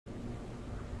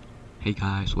Hey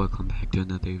guys, welcome back to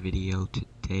another video.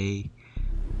 Today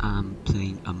I'm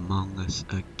playing Among Us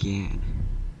again,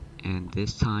 and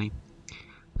this time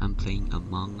I'm playing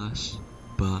Among Us,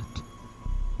 but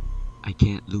I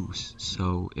can't lose.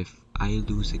 So if I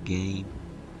lose a game,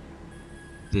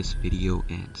 this video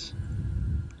ends.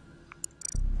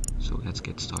 So let's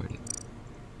get started.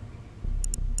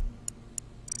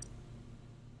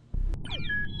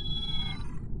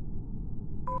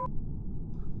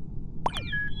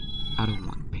 I don't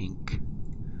want pink.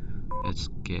 Let's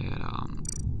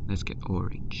get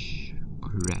orange or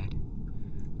red.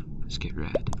 Let's get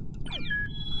red.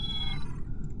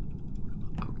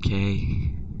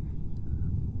 Okay.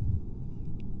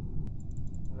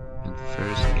 And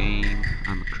first game,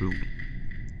 I'm a crewman.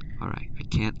 Alright, I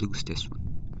can't lose this one.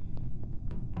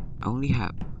 I only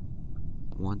have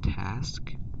one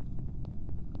task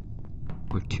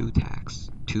or two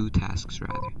tasks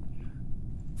rather.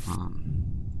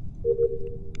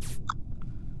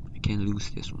 I can't lose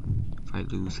this one. If I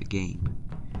lose the game,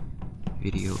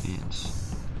 video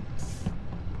ends.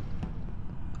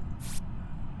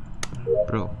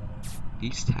 Bro,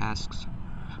 these tasks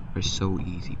are so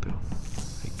easy, bro.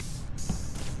 Like,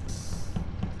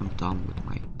 I'm done with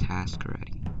my task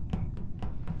already.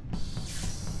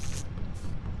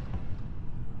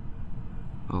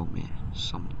 Oh man,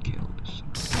 someone killed us.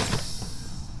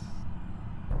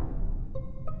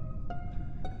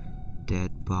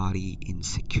 Dead body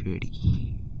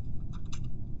insecurity.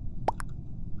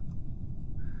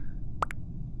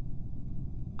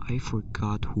 I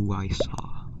forgot who I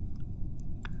saw.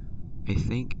 I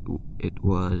think it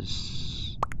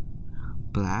was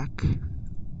Black.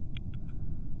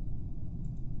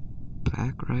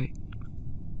 Black, right?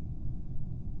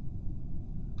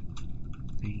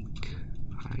 I think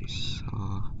I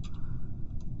saw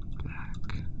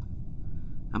Black.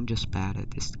 I'm just bad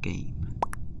at this game.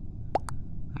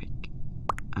 Like,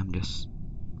 I'm just...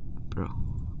 Bro.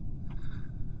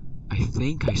 I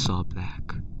think I saw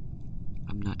Black.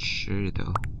 I'm not sure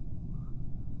though.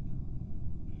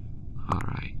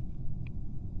 Alright.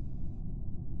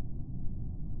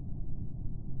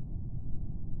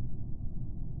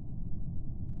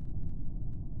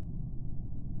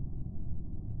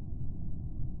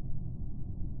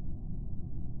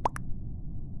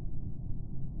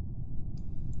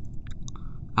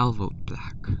 I'll vote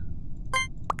Black.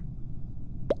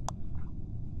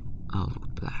 I'll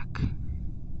vote Black.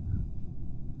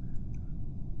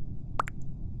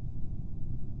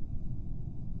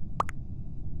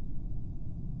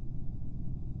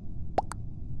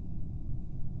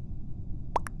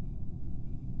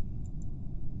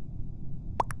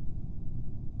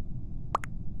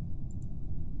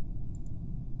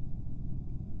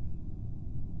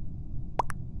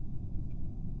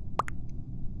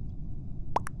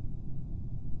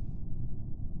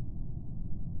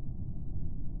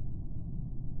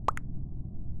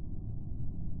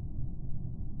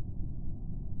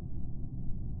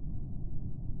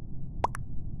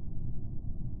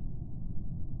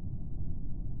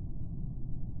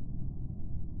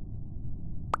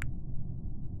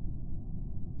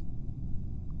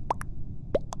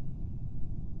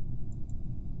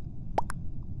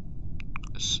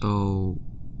 So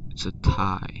it's a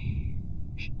tie,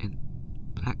 and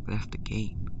Black left the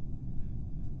game.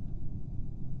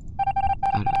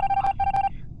 I don't know why.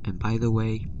 And by the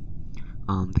way,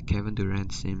 the Kevin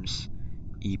Durant Sims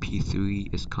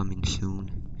EP3 is coming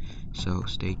soon, so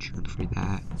stay tuned for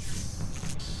that.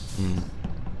 And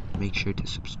make sure to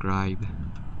subscribe,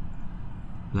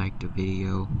 like the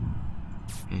video,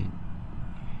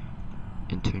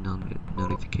 and turn on the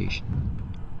notification.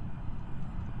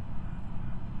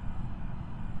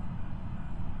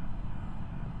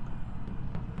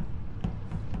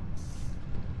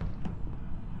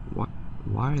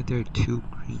 Why are there two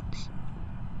greens?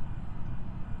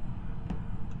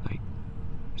 Like,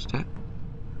 is that...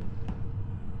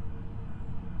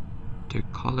 Their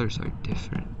colors are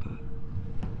different, but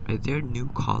are there new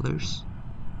colors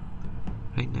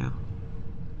right now?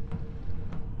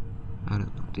 I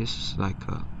don't know. This is like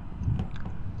a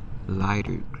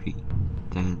lighter green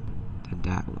than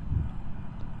that one.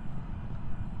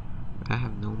 But I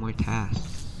have no more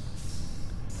tasks.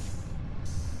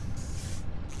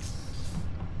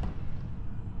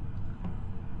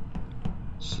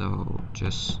 So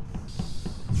just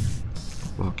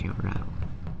walking around.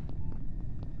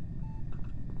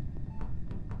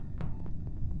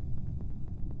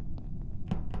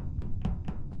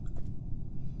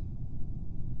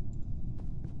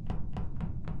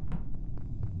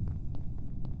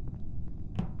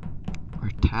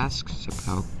 Our task is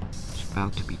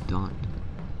about to be done.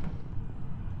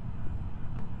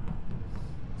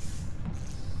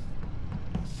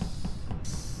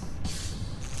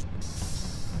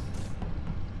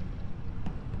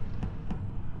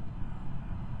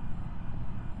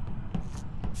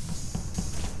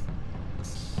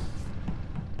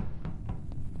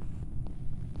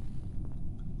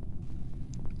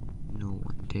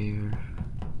 there.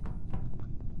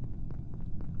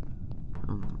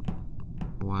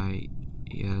 White,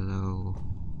 yellow,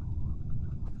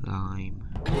 lime.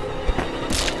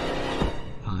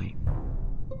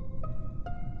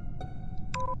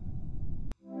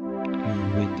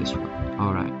 We win this one.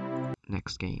 Alright,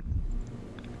 next game.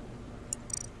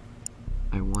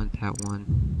 I want that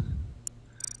one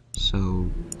so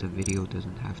the video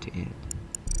doesn't have to end.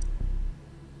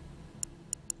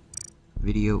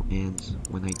 Video ends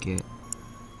when I get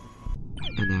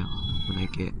an L, when I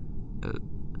get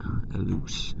a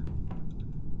loose.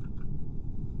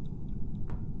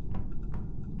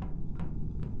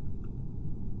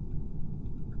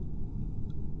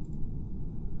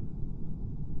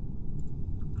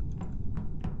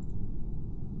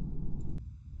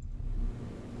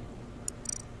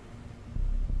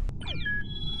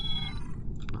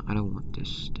 I don't want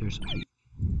this. There's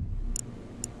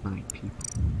 9 people.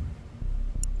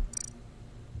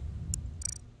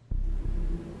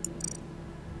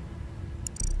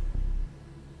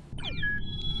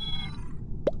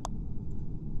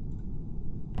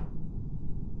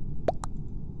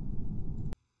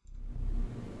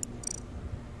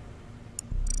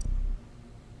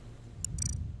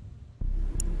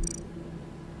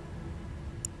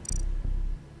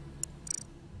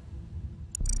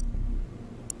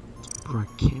 Bro, I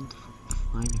can't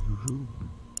find a room.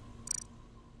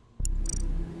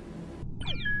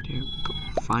 There we go,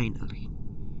 finally.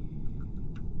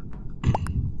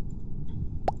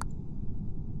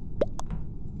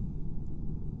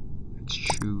 Let's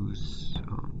choose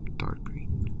dark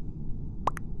green.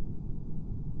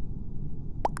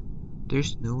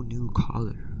 There's no new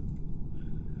color.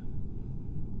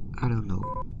 I don't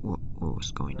know what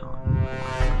was going on.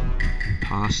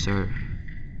 Imposter.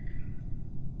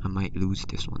 I might lose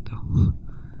this one though.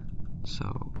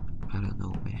 So, I don't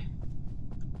know, man.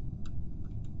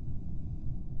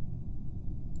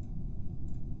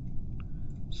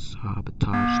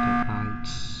 Sabotage the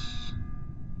lights.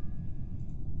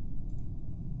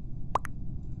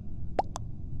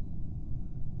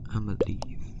 I'ma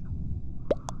leave.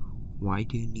 Why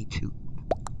do you need to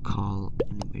call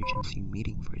an emergency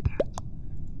meeting for that?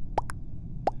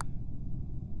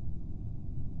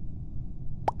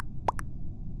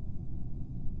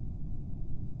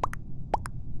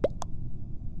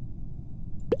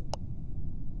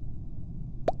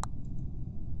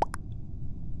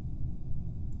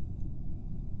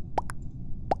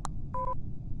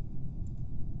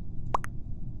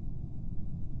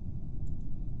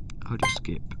 I'll just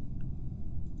skip.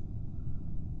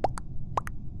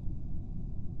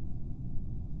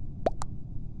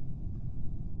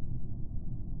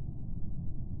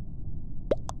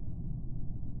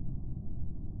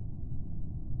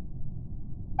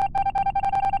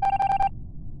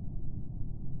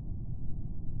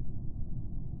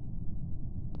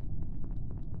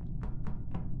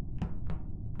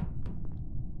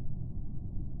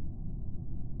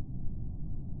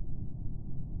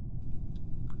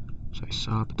 So I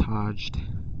sabotaged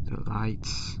the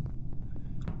lights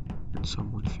and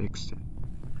someone fixed it.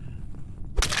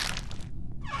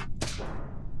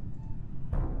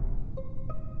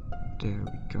 There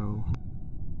we go.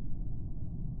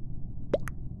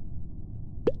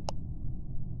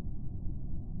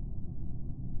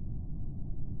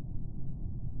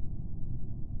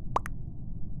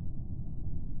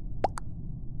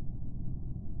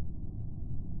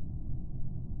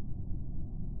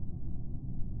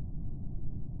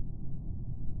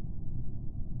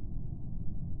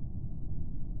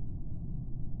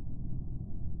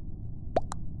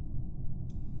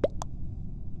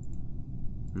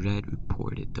 Red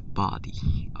reported the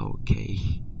body.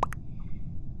 Okay.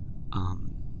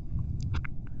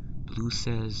 Blue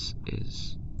says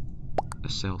is a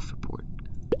self-report.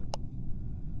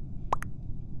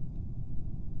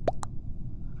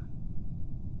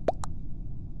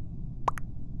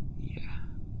 Yeah.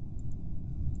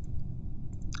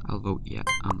 I'll vote yeah.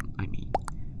 I mean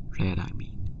red.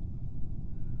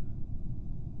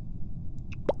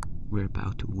 We're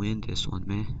about to win this one,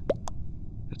 man.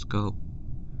 Let's go.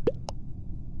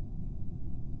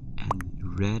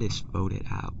 And red is voted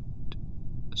out.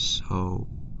 So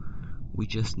we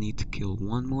just need to kill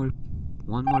one more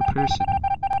person.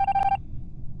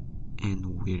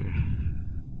 And we're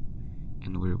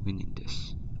winning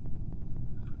this.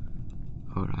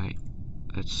 Alright.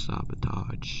 Let's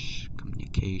sabotage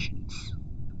communications.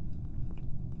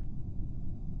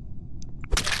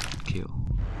 Kill.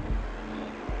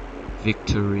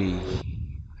 Victory.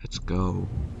 Let's go.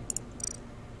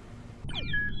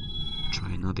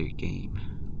 Try another game.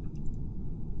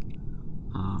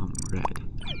 Red.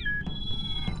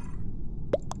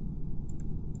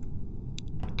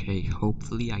 Okay,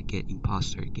 hopefully I get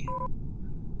imposter again.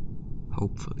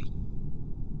 Hopefully.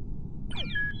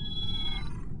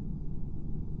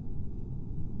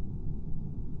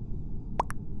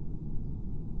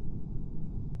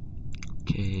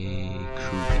 Okay,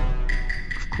 crewmate.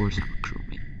 Of course I'm a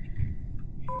crewmate.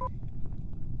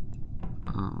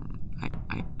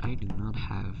 I do not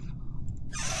have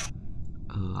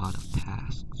a lot of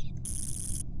tasks.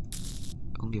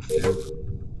 Only a few of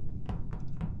them.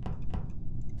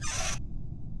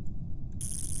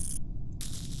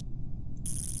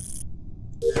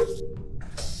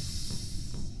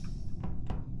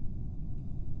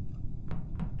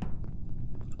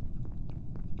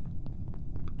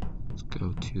 Let's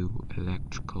go to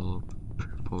electrical.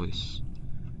 Purple is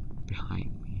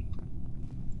behind me.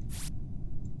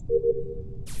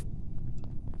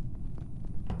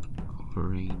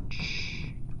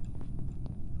 Orange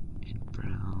and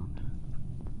brown.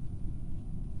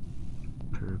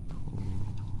 Purple.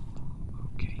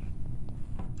 Okay.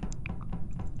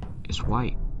 It's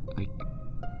white. Like,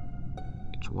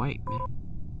 it's white, man.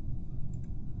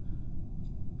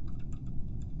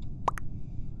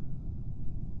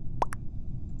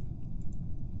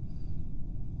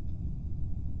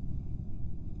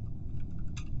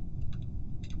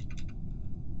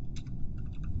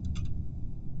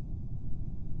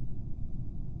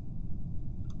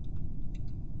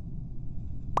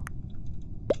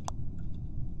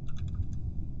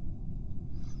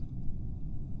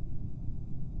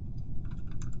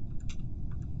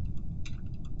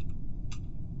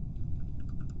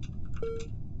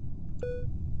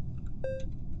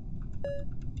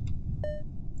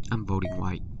 I'm voting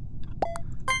white.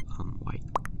 White.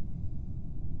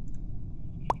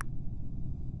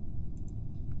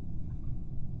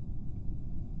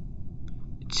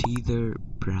 It's either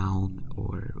brown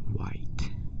or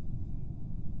white.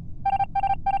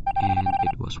 And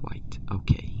it was white.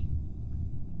 Okay.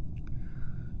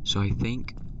 So I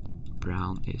think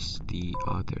brown is the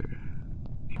other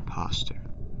imposter.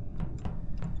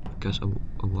 Because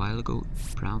a while ago,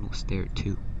 brown was there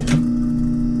too.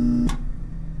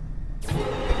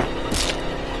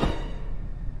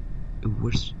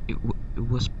 It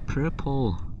was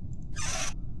purple.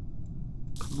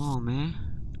 Come on, man.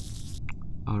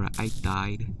 Alright, I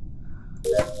died,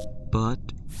 but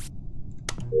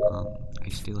I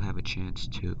still have a chance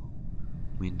to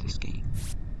win this game.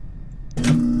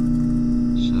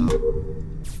 So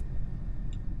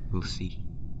we'll see.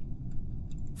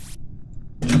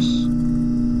 Just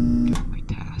doing my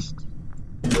tasks.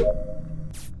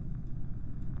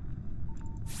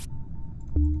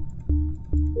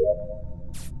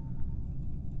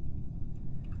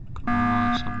 Come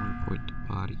on, someone report the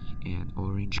body. And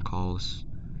orange calls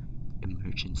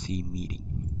emergency meeting.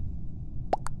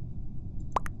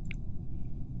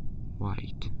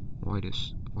 White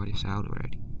is out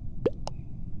already.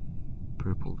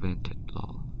 Purple vented,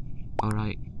 lol.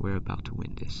 Alright, we're about to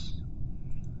win this.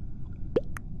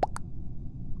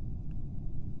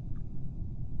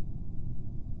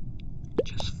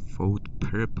 Just vote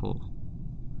purple.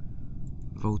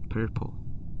 Vote purple.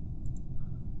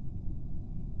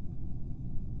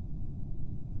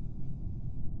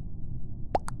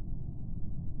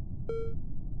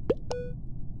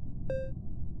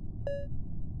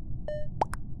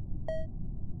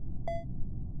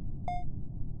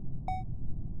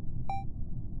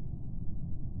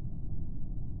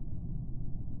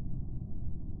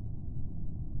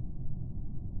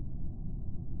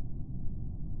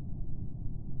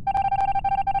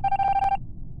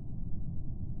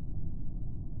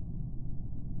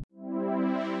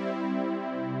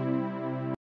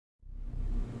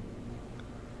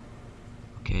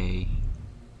 Okay,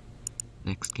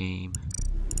 next game.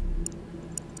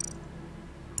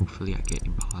 Hopefully I get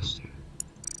imposter.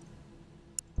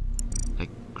 Like,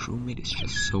 crewmate is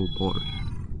just so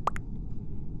boring.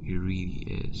 It really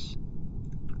is.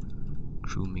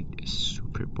 Crewmate is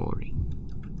super boring.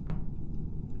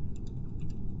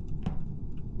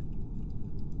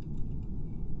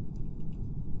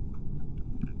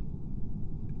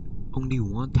 Only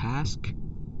one task?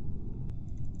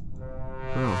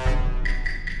 Bro,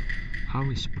 how are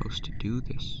we supposed to do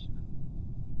this?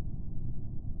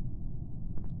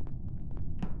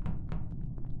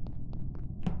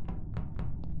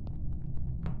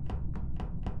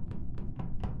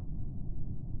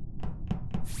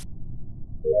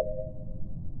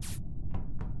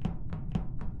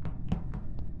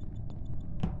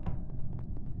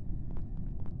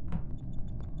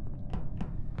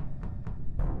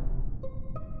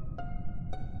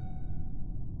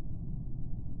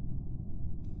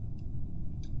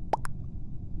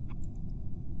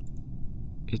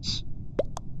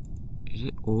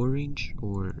 orange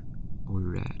or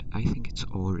red? I think it's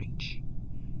orange.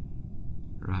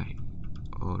 Right,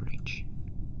 orange.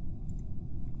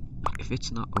 If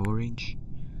it's not orange,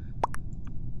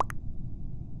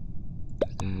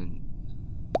 then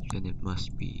it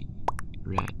must be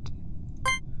red.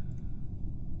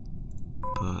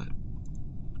 But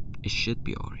it should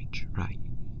be orange, right?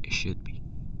 It should be.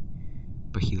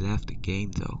 But he left the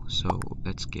game though, so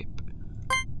let's skip.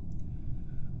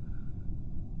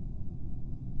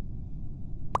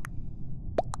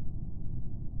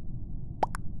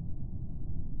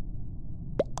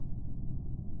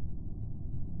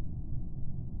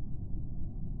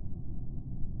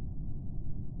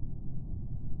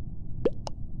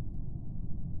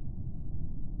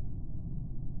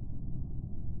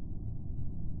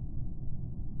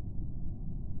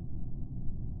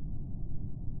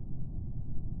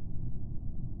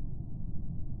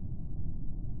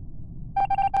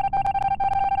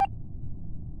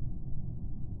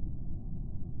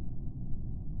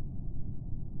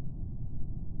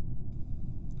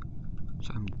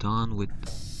 So I'm done with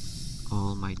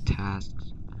all my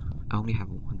tasks. I only have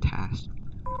one task,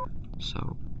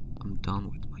 so I'm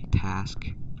done with my task.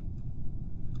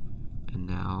 And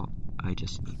now I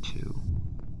just need to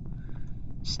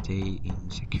stay in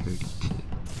security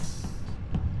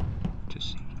to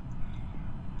see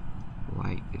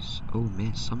why is. Oh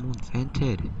man, someone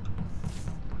vented in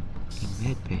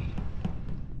medbay.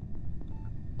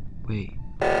 Wait.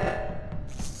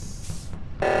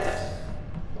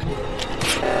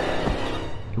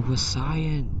 It was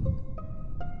Cyan.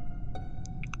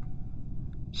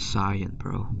 Cyan,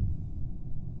 bro.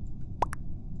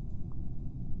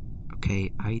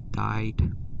 Okay, I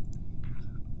died,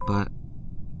 but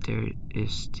there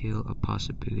is still a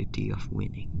possibility of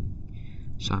winning.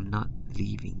 So I'm not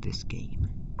leaving this game,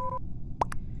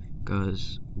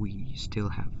 because we still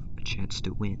have a chance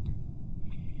to win.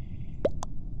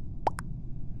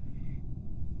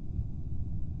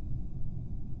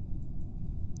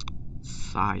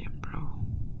 Cyan, bro.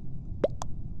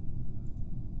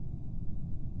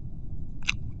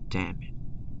 Damn it.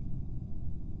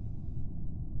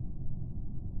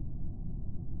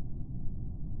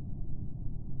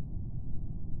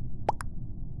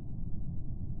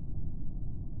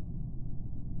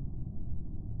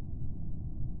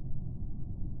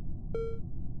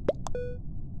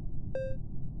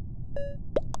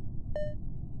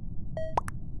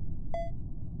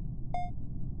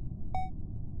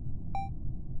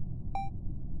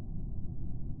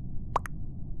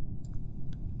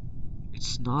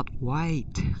 It's not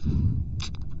white.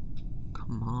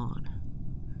 Come on.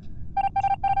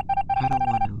 I don't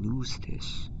want to lose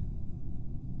this.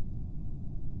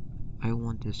 I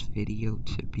want this video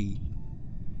to be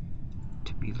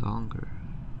longer.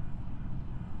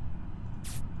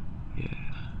 Yeah.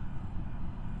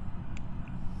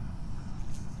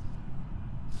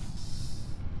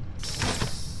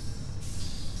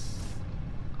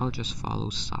 I'll just follow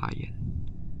Cyan.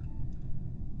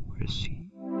 Where is he?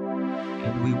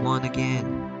 And we won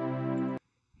again.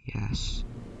 Yes.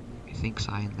 I think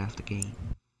Cyan left the game.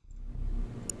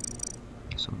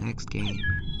 So next game.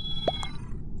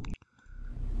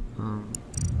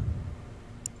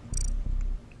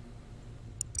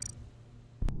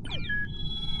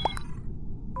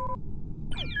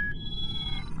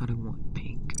 I don't want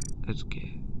pink. Let's get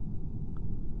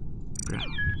brown.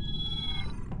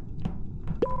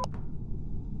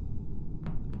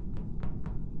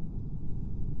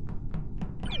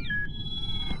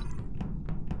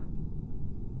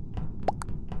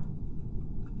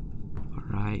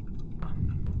 Alright.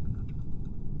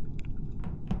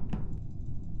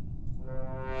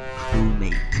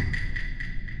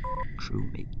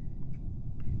 Crewmate.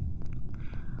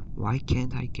 Why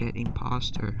can't I get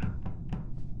imposter?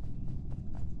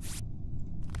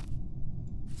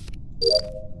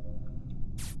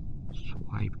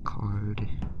 Swipe card.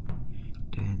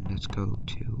 Then let's go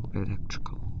to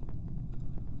electrical.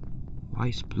 Why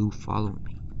is blue following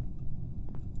me?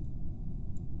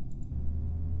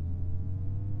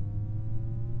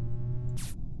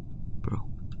 Bro.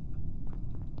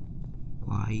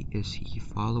 Why is he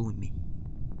following me?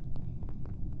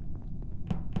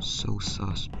 So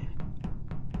sus, man.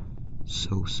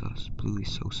 So sus. Blue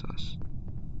is so sus.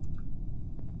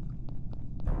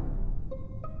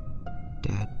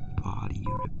 Dead body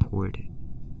reported.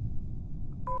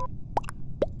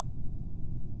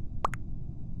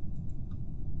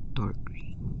 Dark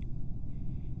green.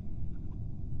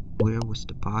 Where was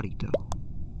the body though?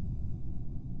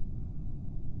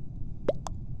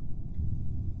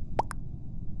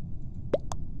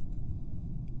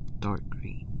 Dark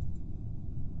green.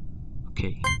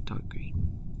 Okay, dark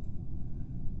green.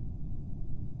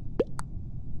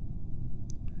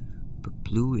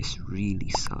 Blue is really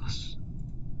sus.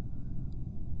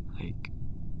 Like,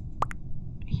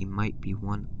 he might be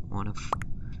one of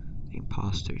the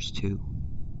imposters too.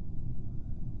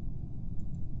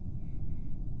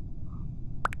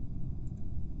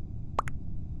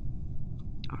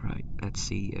 Alright, let's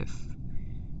see if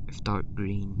dark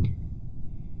green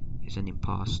is an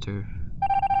imposter.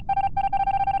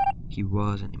 He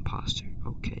was an imposter.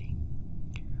 Okay.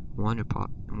 One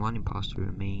imposter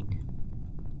remain,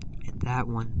 and that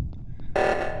one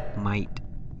might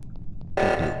be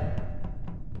blue.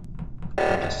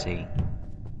 I'm just saying,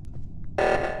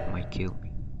 might kill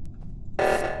me.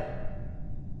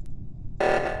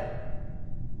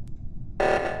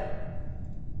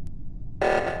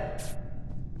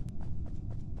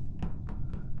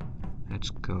 Let's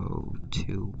go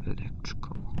to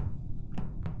electrical.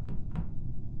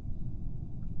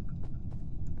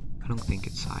 I don't think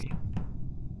it's Cyan.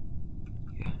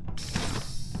 Yeah,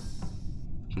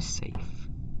 he's safe.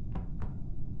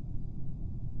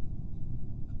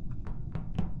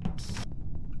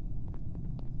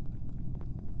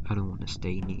 I don't want to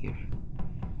stay near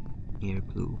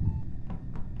blue.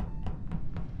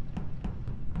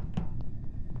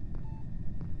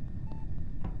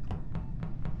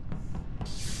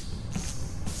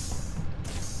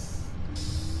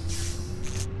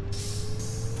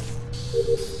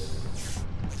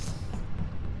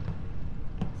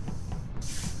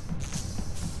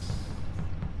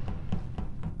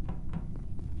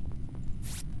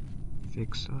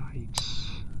 Fix lights.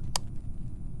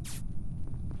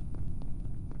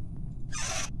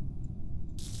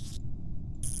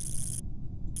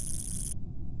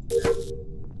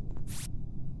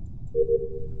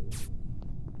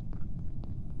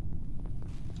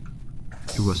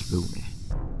 It was blue, man.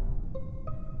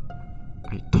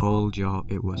 I told y'all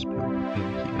it was blue,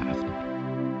 and he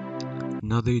left.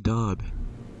 Another dub.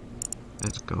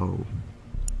 Let's go.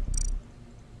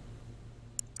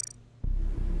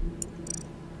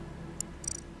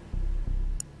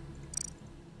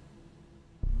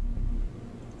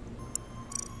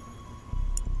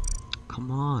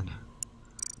 Come on.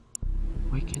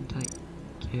 Why can't I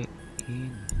get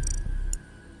in?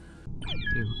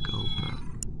 There we go, but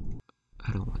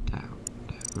I don't want that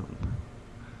room.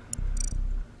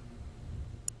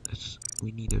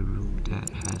 We need a room that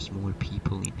has more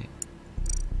people in it.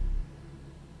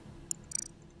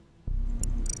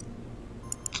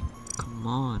 Come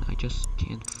on, I just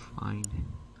can't find.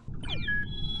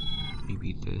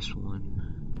 Maybe this one.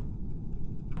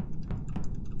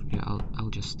 Yeah, I'll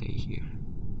just stay here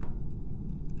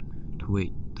to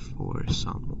wait for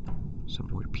some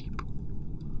more people.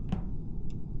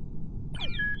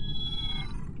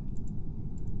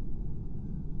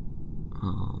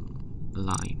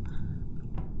 Lime.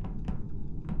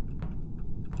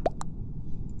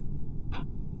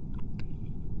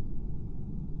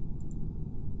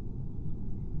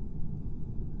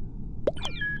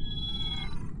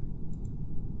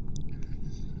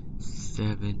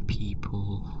 Seven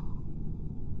people.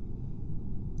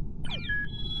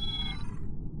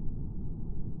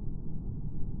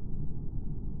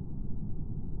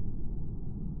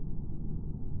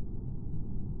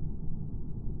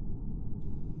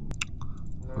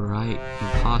 Right,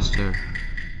 imposter.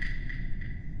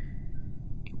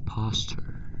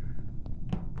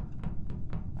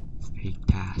 Fake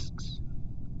tasks.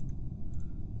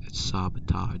 Let's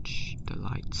sabotage the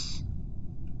lights.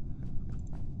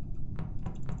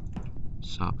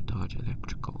 Sabotage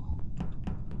electrical.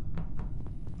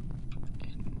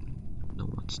 And no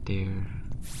one's there.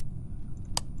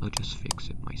 I'll just fix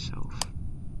it myself.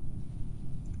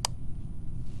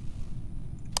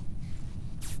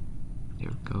 There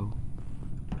we go.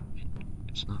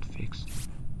 It's not fixed.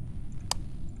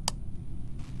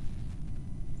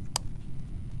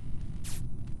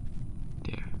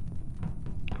 There.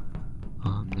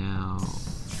 Now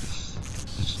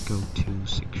let's go to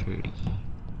security.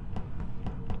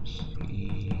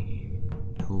 See,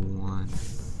 no one.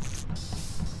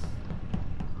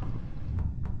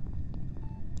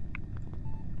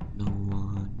 No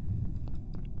one.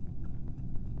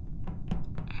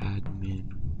 Admin,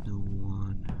 no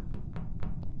one.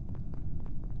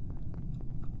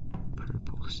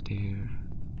 Purple stair.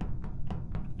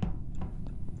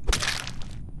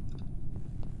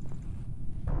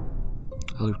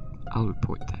 I'll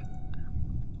report that.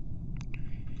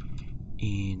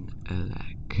 In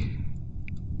elec.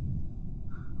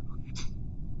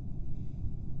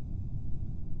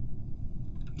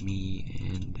 Me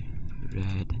and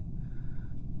red.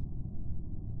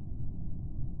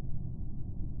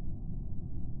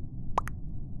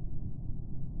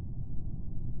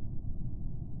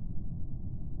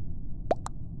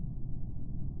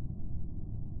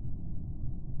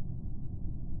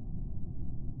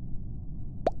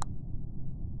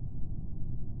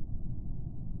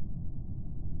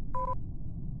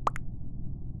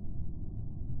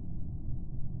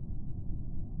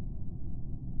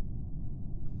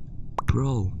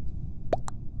 Bro,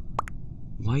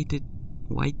 why did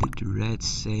Red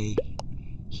say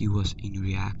he was in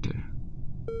reactor?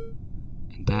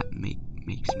 And that makes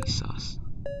me sus.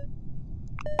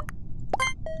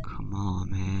 Come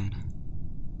on, man.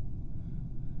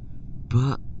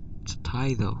 But it's a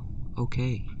tie though.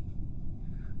 Okay.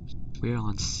 We're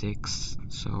on 6,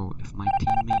 so if my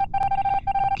teammate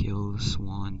kills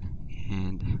one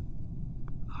and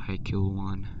I kill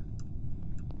one,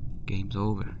 game's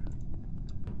over.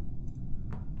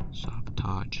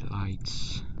 Sabotage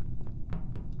lights.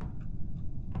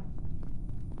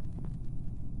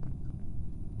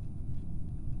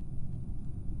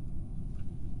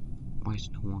 Why is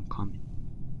no one coming?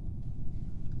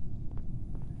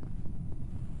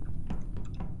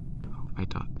 Oh, I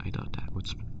thought that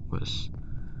was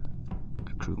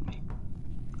a crewmate.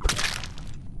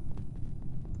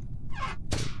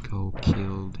 Go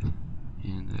killed,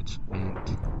 and that's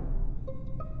vent.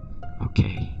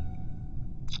 Okay.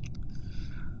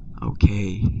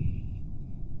 Okay.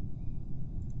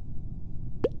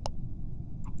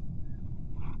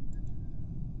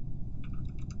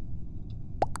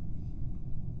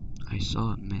 I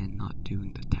saw a man not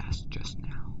doing the task just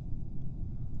now.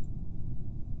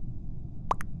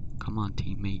 Come on,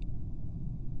 teammate.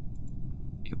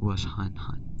 It was Hun.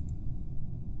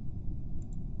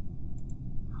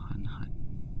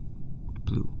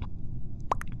 Blue.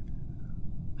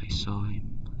 I saw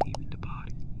him leaving the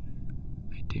body.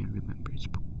 I didn't remember his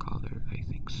color. I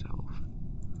think self.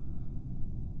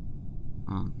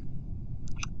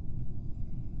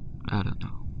 I don't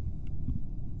know.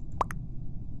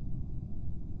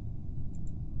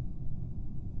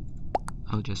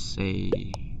 I'll just say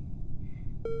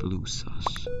blue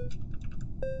sus.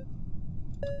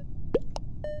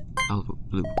 I'll vote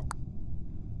blue.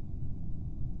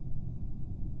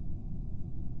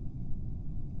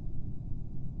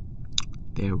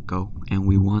 There we go, and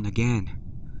we won again.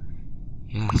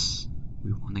 Yes,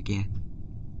 we won again.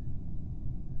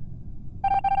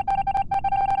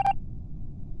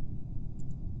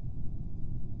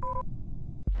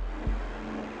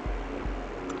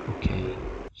 Okay,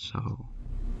 so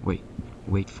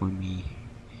wait for me.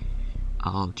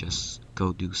 I'll just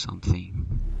go do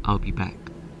something. I'll be back.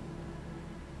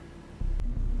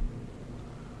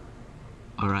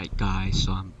 Alright guys,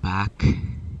 so I'm back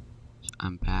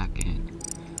and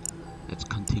let's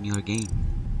continue our game.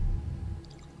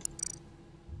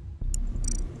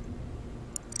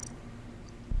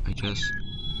 I just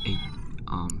ate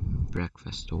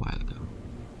breakfast a while ago.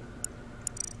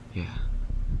 Yeah.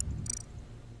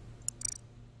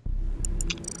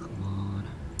 Come on.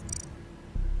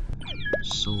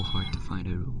 So hard to find a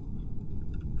room.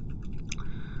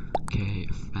 Okay,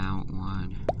 I found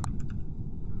one.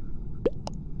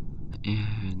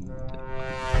 And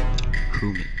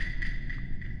crewmate.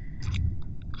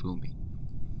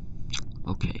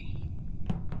 Okay.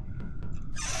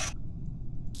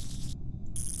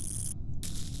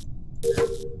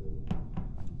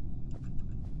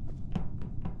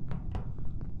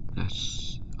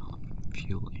 That's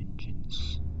fuel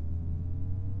engines.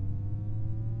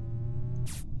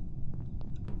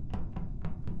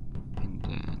 And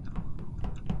then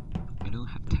I don't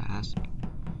have task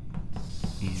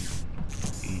in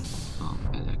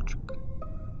electric.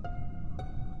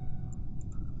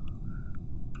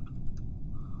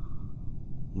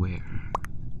 Where?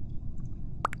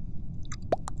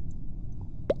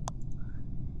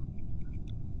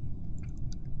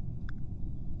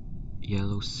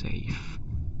 Yellow safe.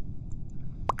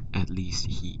 At least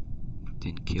he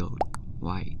didn't kill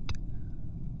white.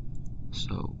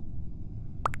 So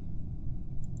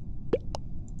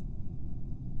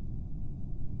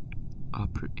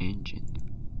upper engine.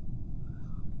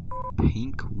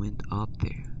 Pink went up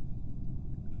there.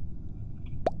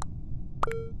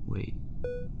 Wait.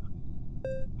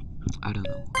 I don't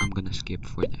know. I'm gonna skip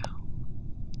for now.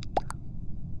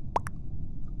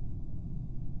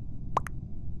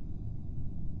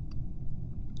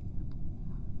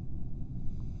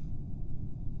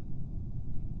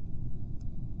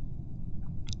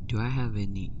 Do I have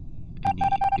any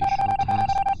visual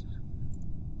tasks?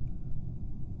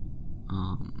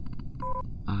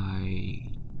 I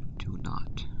do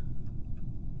not.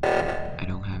 I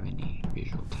don't have any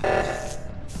visual tasks.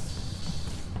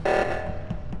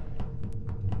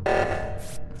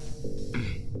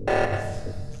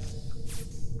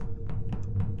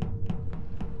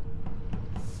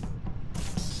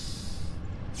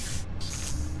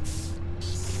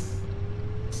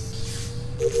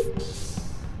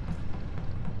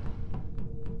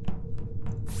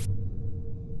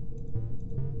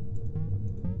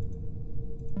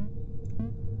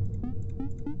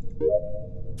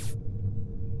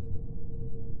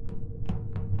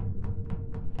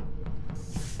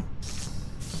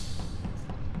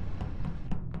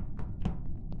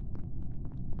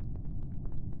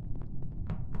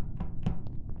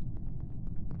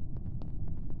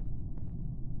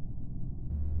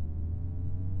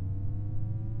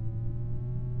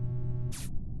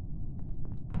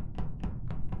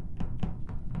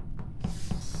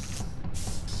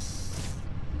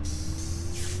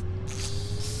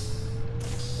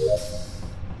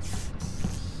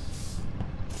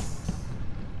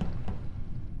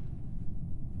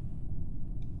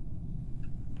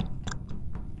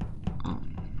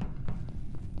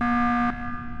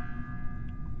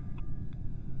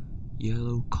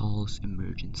 Yellow calls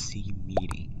emergency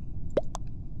meeting.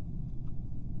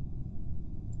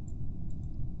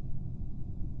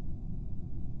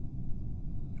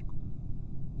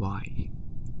 Why?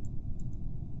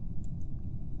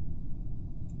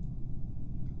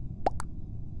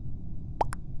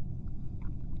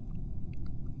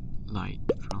 Light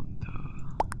from the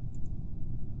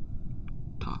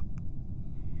top.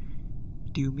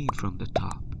 What do you mean from the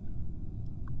top?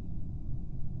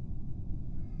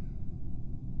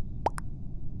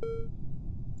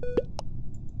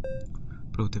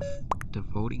 Bro, the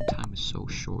voting time is so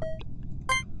short.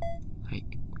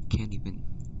 Like, we can't even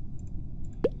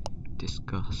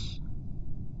discuss.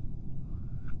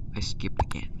 I skipped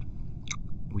again.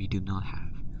 We do not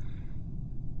have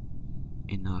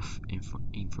enough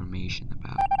information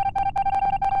about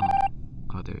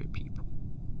other people.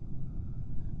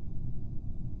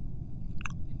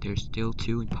 There's still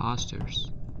 2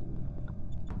 imposters.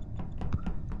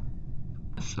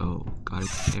 So, gotta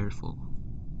be careful.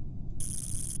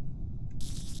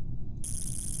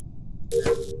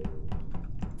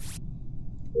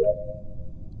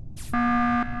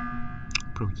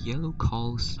 Bro, Yellow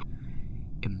calls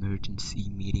emergency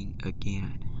meeting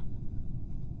again.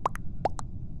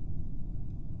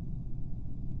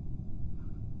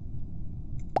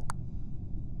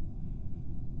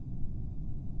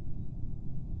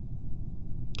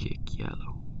 Kick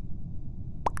Yellow.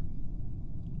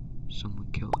 Someone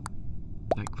kill him,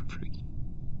 like for free.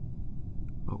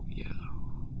 Oh,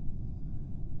 Yellow.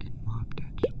 And mob that.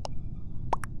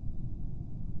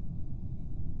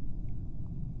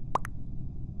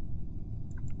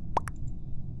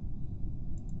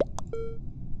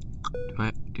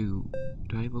 Do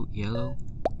I vote Yellow?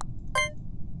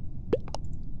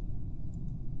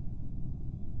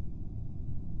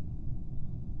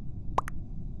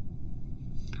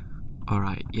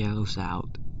 Alright, Yellow's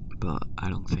out, but I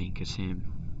don't think it's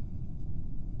him.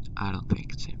 I don't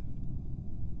think it's him.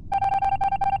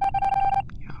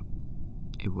 Yeah,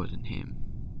 it wasn't him.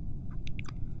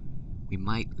 We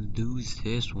might lose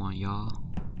this one, y'all.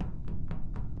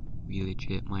 We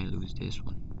legit might lose this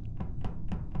one.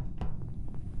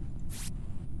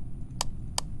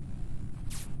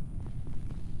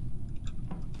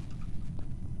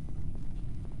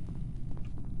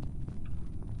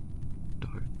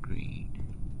 Dark green.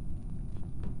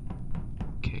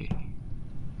 Okay.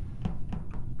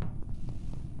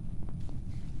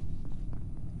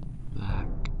 Black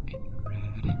and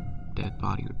red. Dead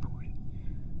body reported.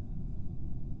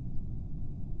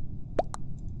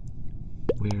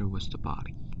 Where was the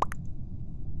body?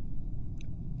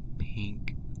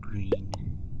 Pink, green,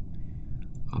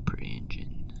 upper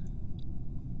engine.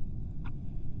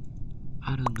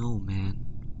 I don't know, man.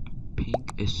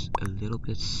 Pink is a little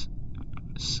bit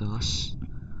sus,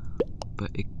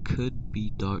 but it could be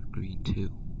dark green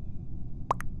too.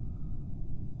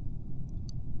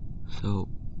 So,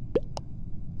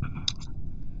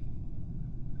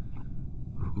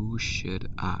 who should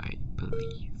I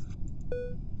believe?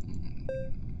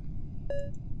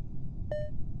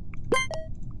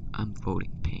 I'm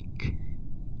voting pink.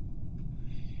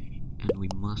 And we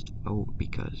must vote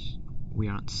because we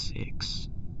are on 6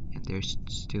 and there's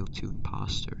still 2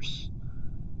 imposters.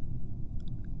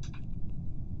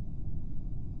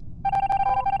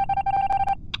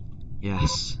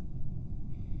 Yes.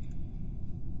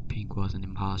 Pink was an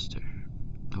imposter.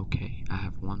 Okay, I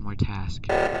have one more task.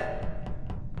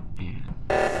 And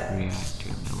reactor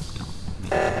meltdown.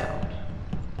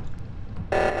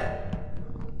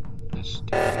 Let's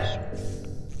do this one.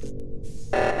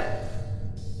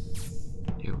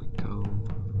 There we go.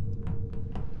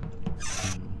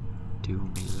 And do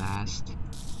my last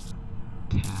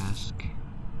task.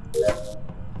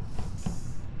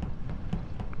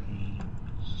 Green,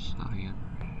 cyan,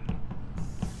 red.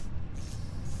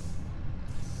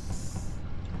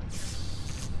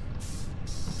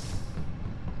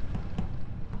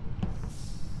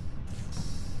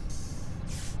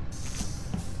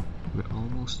 We're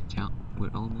almost done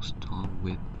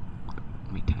with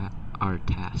our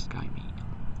task. I mean,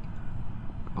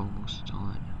 we're almost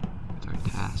done with our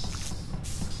task.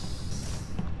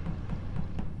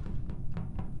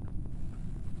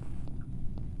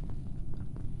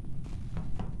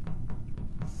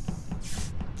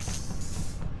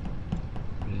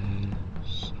 Red,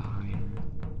 cyan,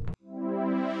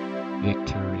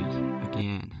 victory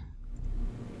again.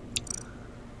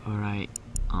 All right,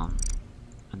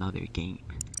 another game.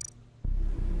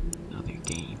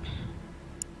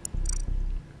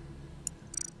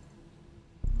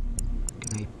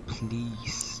 Can I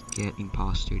please get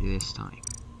imposter this time?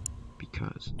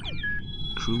 Because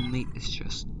crewmate is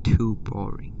just too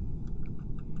boring.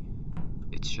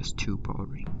 it's just too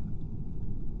boring.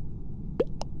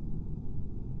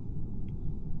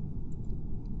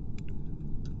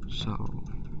 So,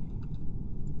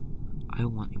 I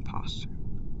want imposter.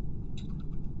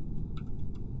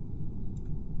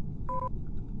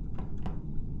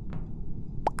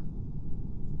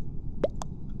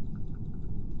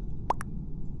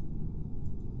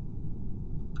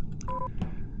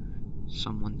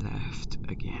 Someone left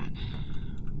again.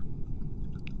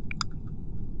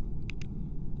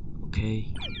 Okay.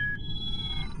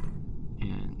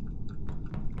 And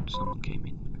someone came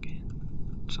in again.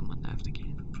 Someone left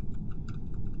again.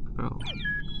 Bro.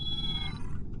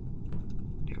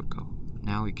 There we go.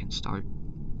 Now we can start.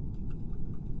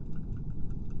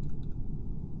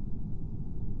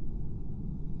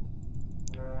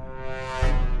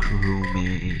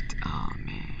 Crewmate. Oh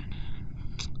man.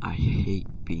 I hate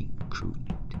being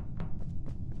crewmate.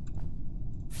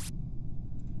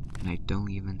 And I don't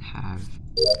even have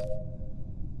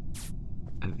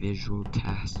a visual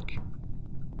task.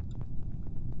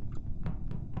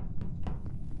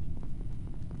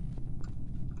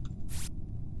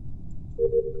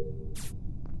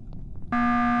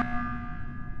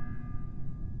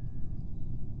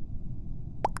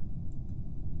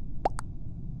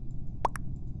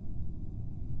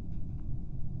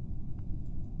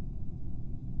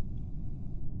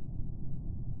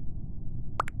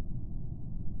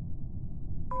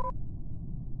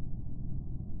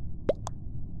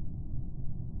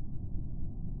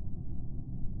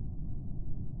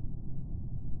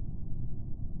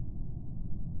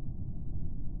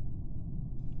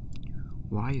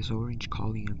 Why is Orange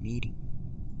calling a meeting?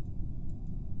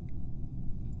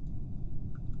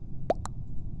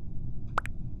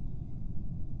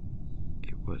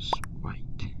 It was White.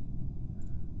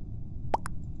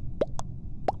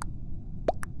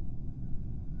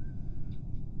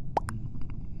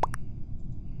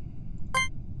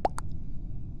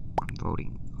 I'm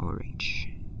voting Orange.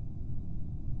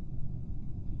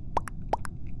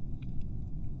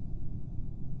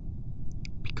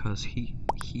 Because he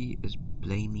is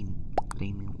blaming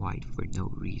White for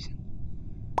no reason.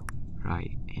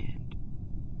 Right, and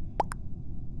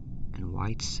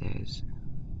White says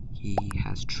he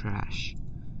has trash.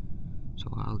 So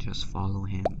I'll just follow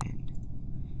him and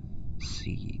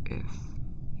see if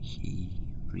he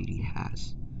really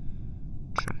has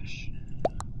trash.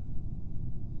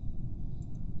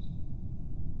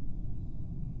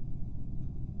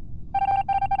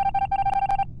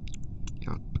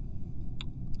 Yup.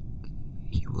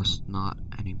 He was not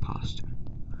an imposter.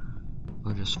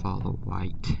 I'll just follow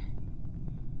White.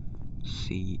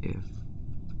 See if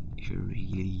he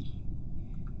really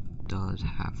does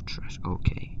have trash.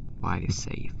 Okay, White is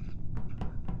safe.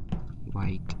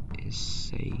 White is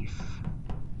safe.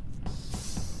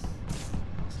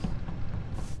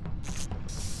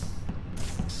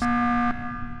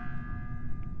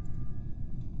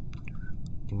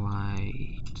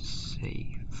 White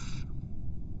safe.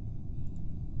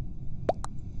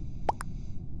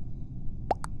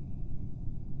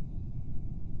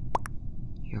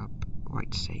 Yup,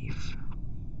 White safe.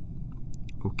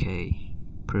 Okay,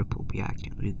 Purple be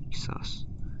acting really sus.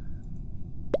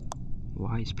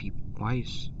 Why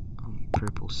is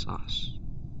Purple sus?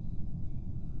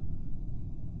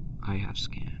 I have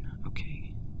scan.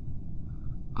 Okay,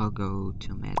 I'll go to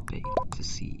medbay to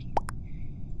see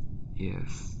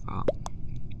if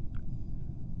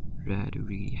Red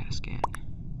really has scan.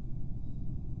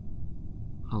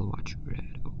 I'll watch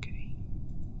Red. Okay.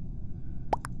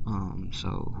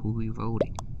 So who we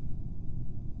voting?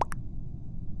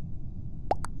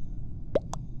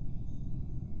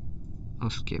 I'll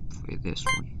skip for this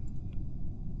one.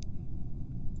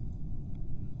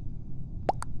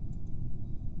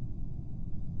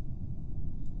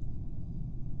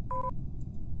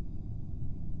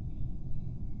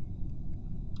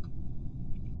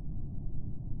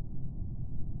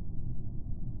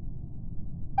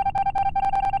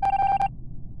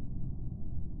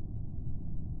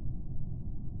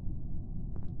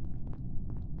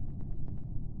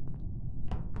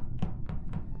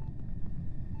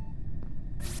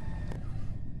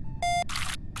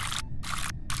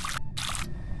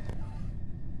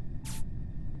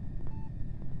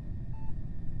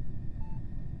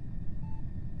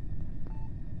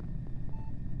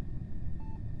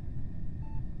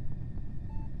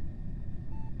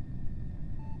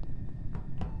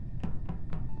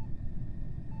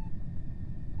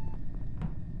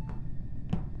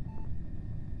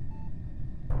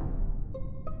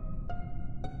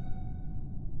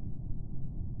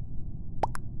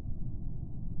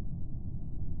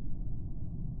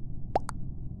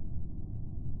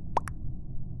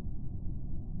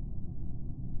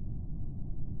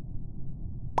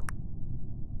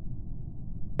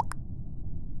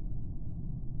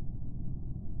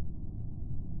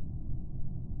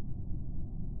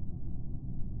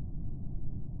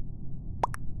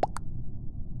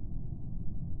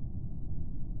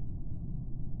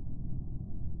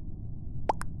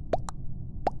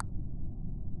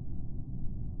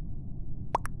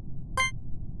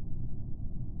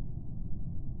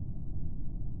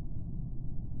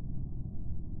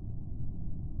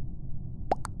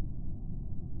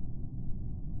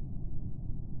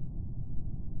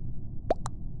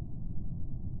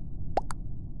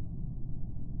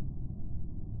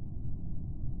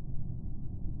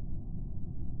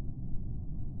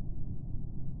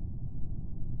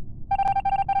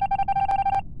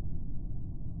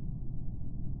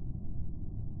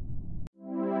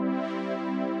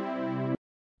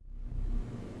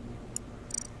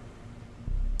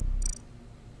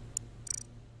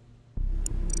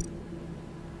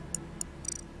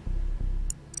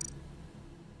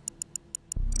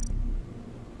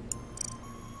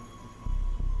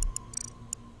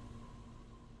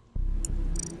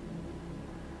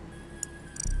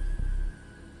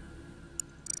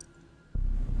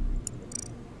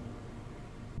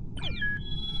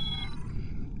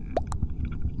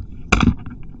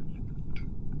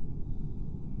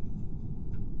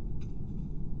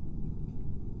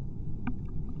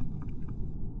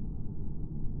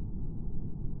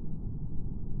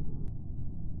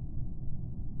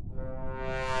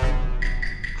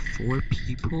 4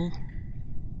 people?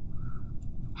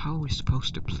 How are we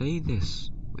supposed to play this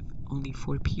with only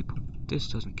 4 people? This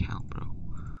doesn't count, bro.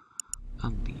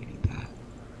 I'm leaving that.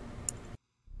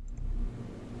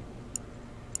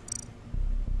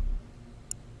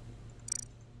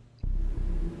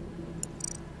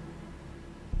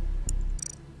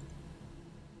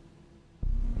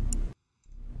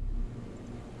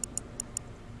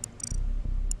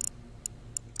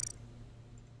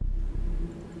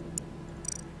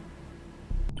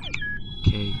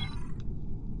 Okay.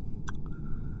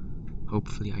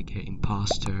 Hopefully I get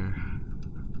imposter.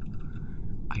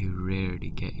 I rarely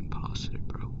get imposter,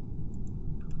 bro.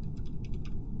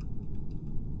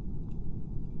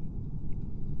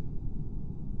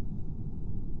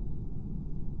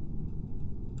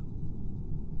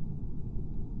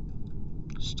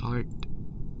 Start.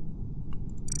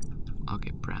 I'll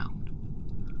get brown.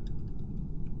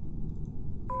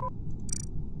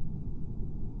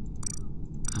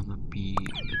 I'ma be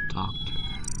a doctor.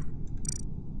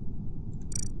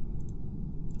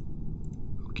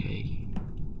 Okay.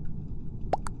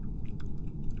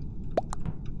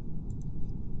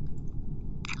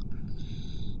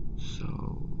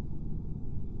 So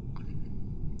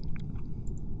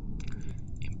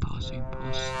imposter.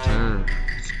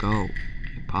 Let's go.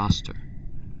 Imposter.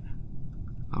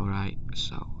 Alright,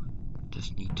 so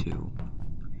just need to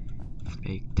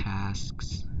fake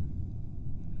tasks.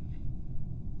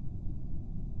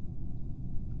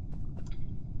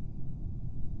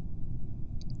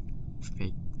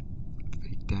 Fake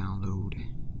download.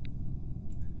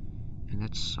 And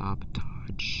let's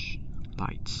sabotage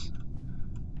lights.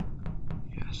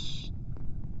 Yes.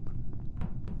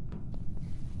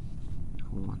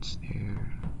 No one's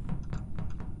there.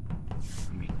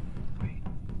 I mean, wait.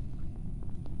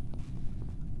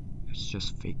 Let's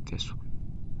just fake this one.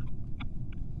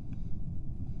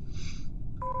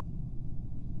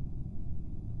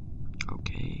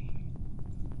 Okay.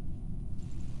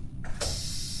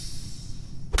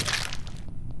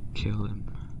 Kill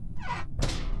him.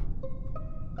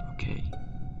 Okay.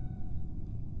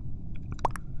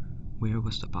 Where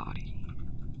was the body?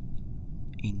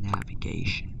 In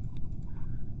navigation.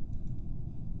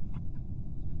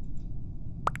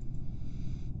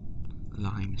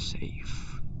 Lime safe.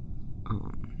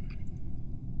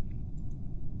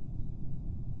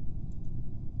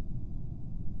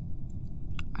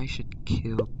 I should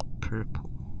kill purple.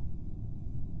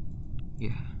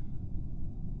 Yeah.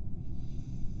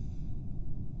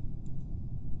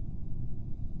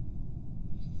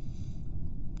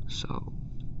 So,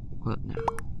 what now?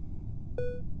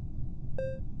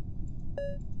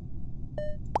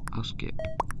 I'll skip.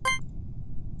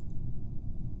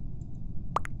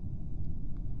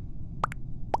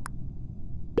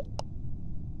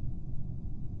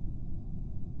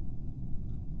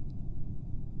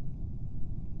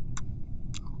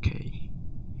 Okay.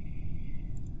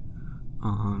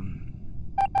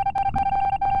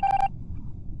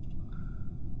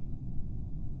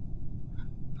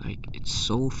 Like, it's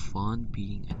so fun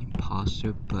being an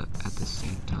imposter, but at the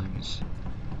same time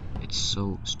it's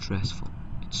so stressful.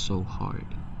 It's so hard.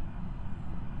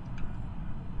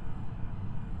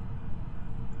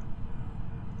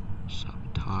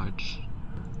 Sabotage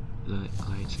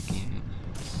lights again.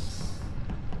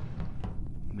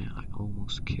 Man, I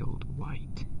almost killed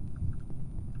White.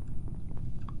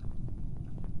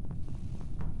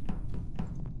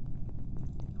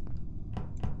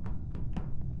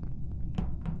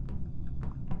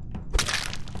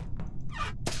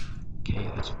 Okay,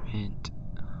 let's vent.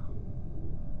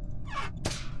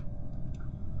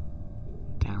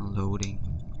 Downloading.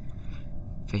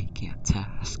 Faking a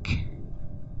task.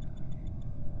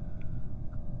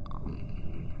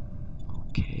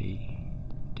 Okay,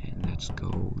 then let's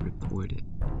go report it.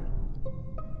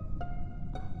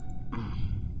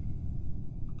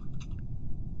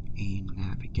 In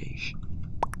navigation.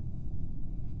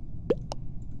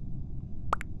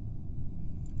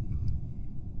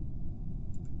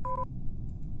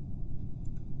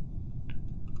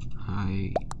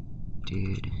 I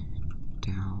did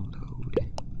download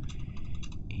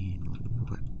in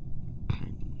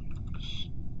weapons.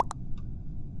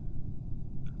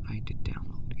 I did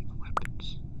download in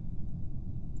weapons.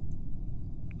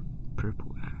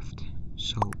 Purple aft.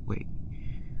 So wait.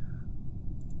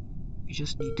 We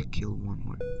just need to kill one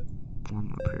more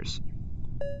person.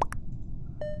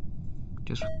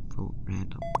 Just vote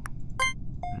random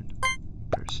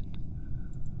person.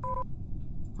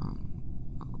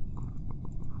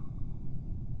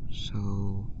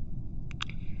 So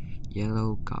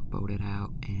yellow got voted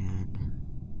out and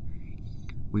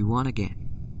we won again.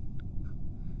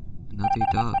 Another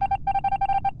dub.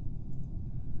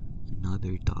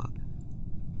 another dub.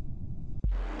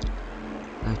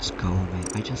 Let's go, man.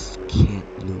 I just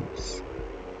can't lose.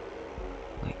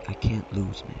 Like, I can't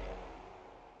lose, man.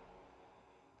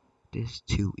 This is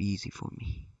too easy for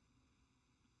me.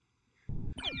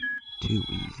 Too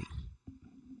easy.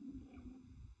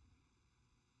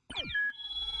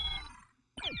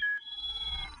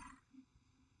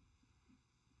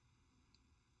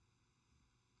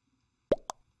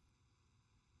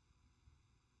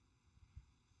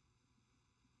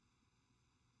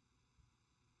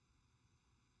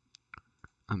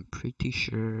 I'm pretty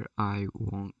sure I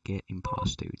won't get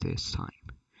imposter this time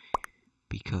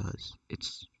because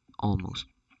it's almost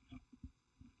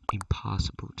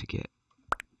impossible to get.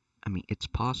 I mean, it's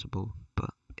possible,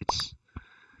 but it's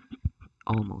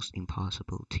almost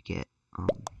impossible to get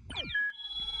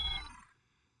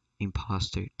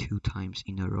imposter 2 times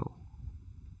in a row.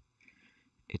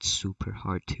 It's super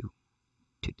hard to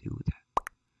do that.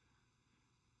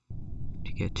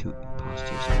 To get 2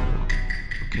 imposters in a row.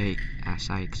 Okay, as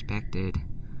I expected,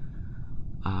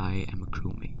 I am a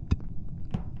crewmate.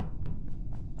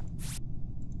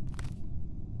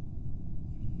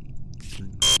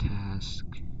 Doing task.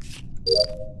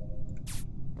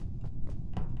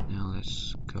 Now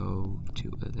let's go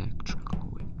to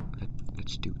electrical.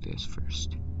 Let's do this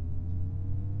first.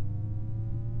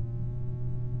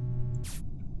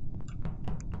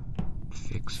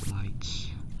 Fix lights.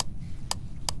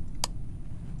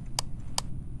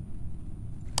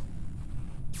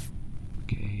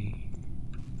 Okay.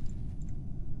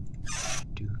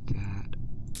 Do that.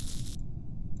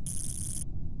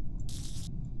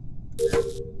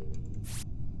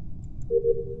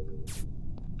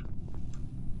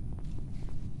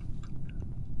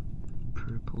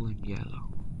 Purple and yellow.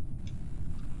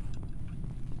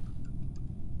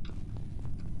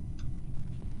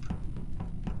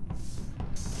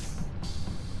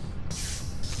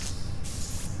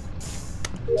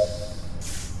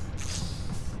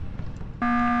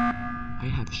 I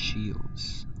have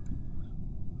shields.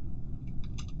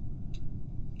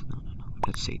 No.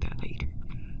 Let's say that later.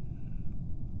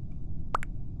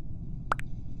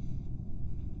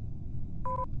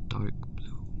 Dark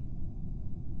blue.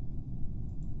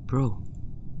 Bro,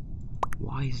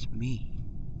 why is me?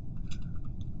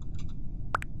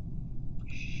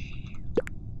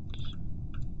 Shields.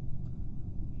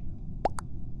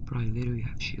 Bro, I literally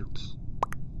have shields.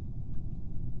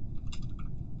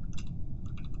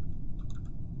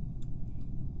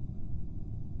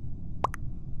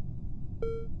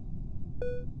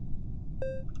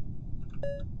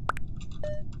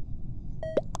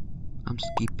 I'm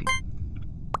skipping.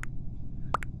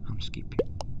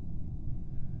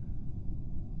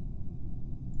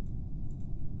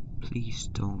 Please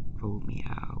don't roll me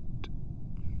out.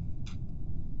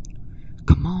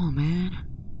 Come on, man.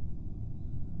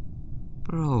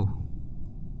 Bro.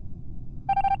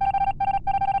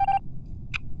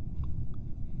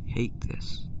 Hate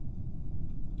this.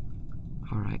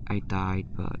 Alright, I died,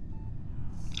 but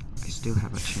I still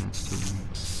have a chance to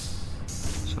win.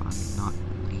 So I'm not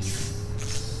leaving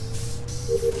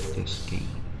this game.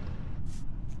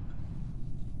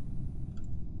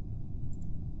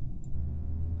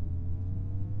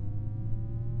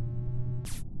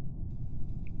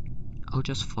 I'll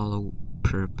just follow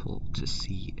purple to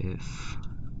see if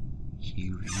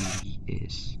he really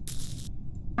is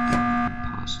the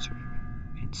imposter.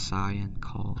 And Cyan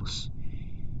calls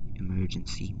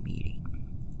emergency meeting.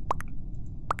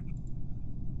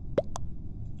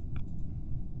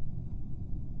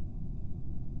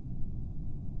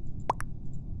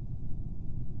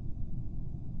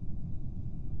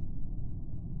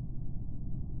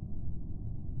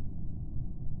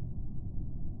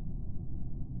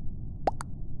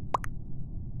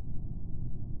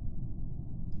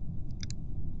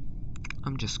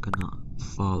 I'm just gonna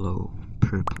follow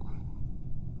purple.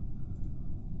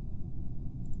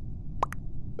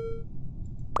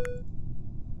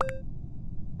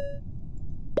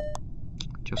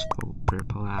 Just vote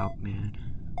purple out, man.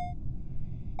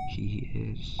 He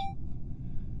is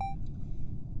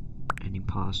an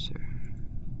imposter.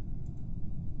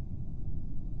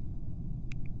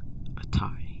 A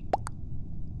tie.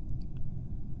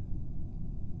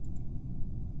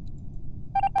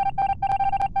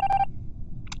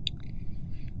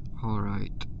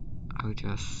 Alright, I'll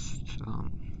just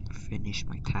finish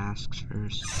my tasks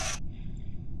first,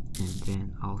 and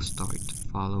then I'll start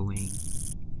following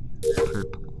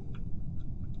purple.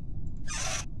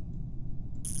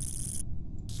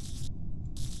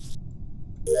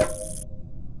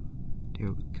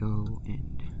 There we go,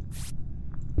 and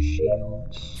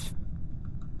shields.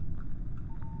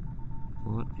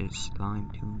 What is Slime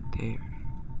doing there?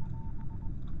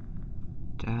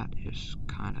 That is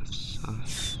kind of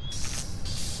sus.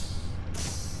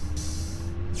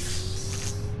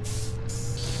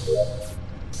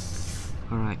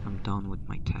 Alright, I'm done with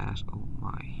my task. Oh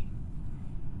my.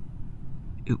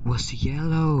 It was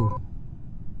yellow!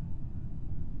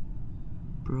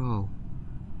 Bro.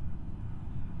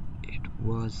 It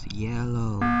was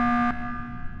yellow.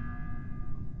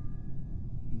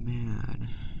 Man.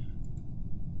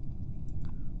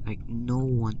 Like, no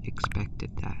one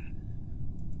expected that.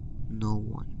 No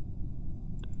one.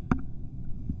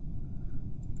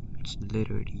 It's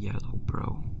literally yellow,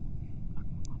 bro.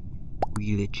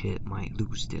 We legit might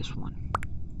lose this one.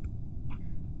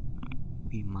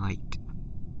 We might.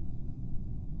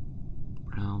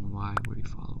 Brown, why were you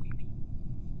following me?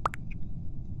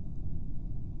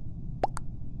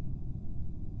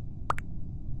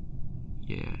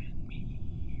 Yeah, and me.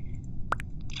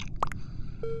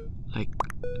 Like,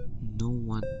 no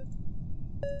one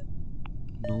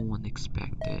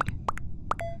expected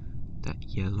that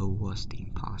yellow was the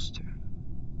imposter.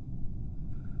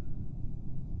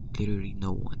 Literally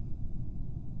no one.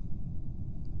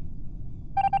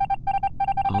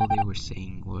 All they were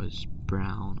saying was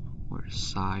brown or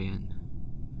cyan,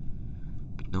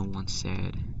 but no one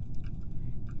said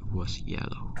it was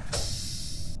yellow.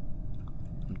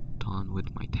 I'm done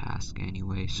with my task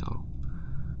anyway, so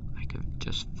I can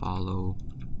just follow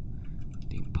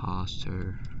the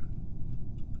imposter.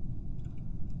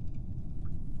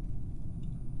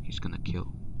 He's gonna kill.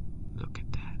 Look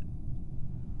at that.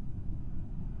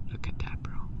 Look at that,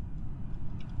 bro.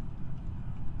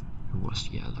 It was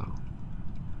yellow.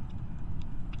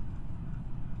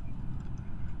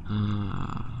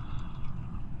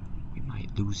 We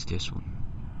might lose this one.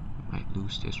 We might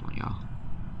lose this one, y'all.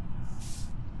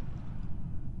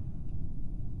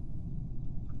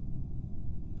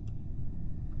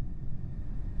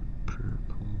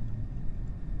 Purple.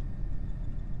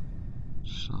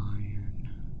 Cyan.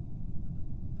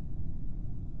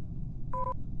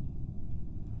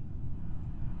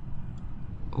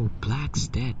 Oh, black's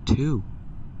dead too.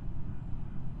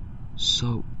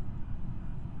 So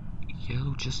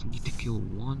yellow just need to kill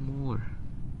one more.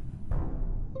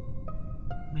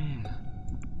 Man,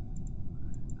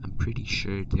 I'm pretty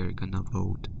sure they're gonna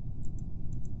vote.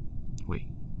 Wait,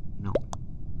 no.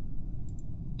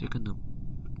 They're gonna.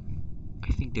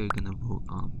 I think they're gonna vote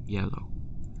yellow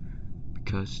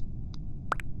because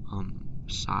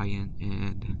cyan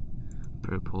and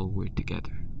purple were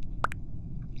together.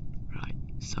 Right.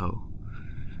 So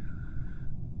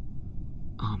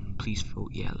please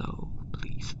vote yellow.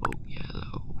 Please vote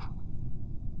yellow.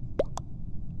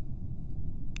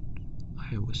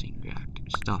 I was in reactor.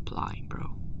 Stop lying,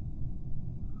 bro.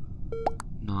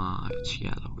 Nah, it's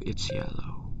yellow. It's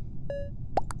yellow.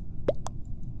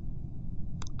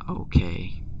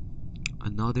 Okay.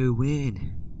 Another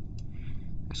win.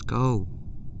 Let's go.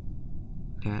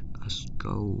 Let us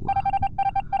go.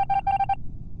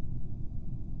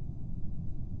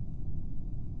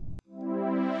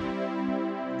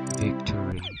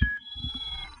 Victory.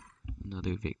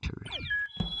 Another victory.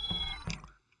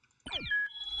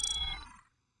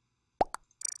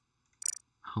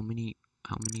 How many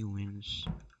wins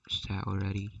is that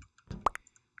already?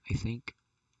 I think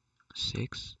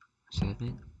 6,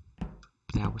 7.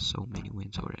 That was so many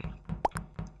wins already.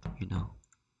 You know.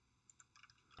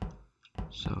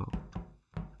 So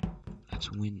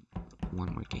let's win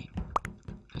one more game.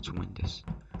 Let's win this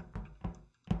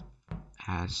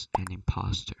as an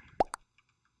imposter.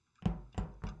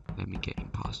 Let me get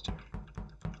imposter.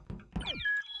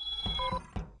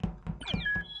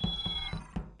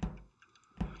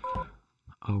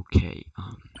 Okay,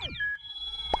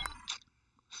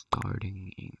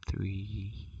 starting in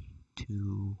 3,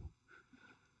 2,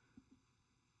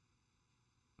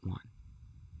 1.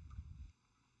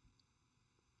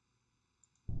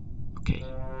 Okay.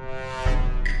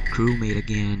 Crewmate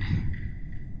again.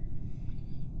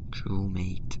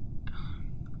 Crewmate.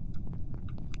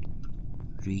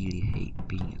 Really hate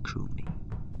being a crewmate.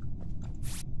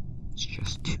 It's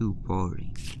just too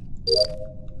boring.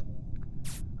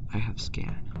 I have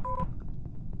scan.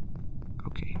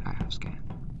 Okay, I have scan.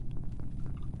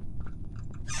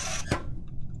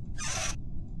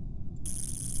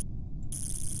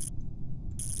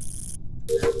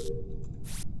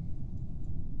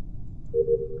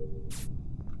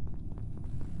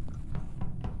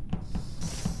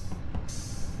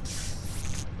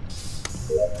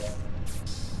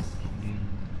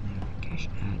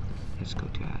 Notification add. Let's go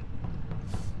to add.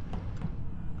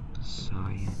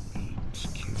 Cyan and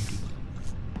security.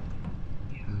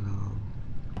 Yellow.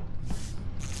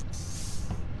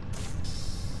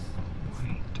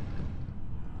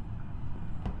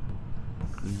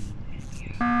 green and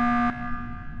yellow.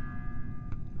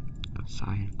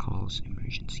 Cyan calls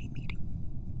emergency meeting.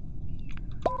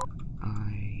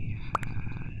 I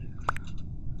have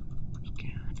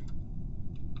scan.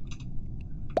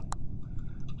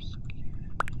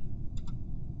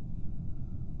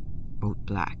 Vote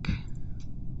black.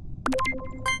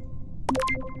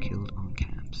 Killed on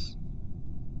camps.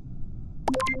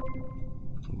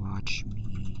 Watch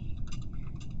me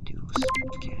do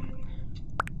scan.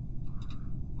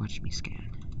 Watch me scan.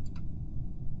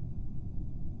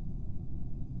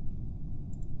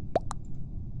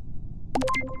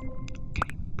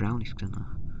 Okay, brown is gonna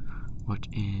watch,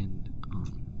 and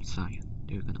cyan,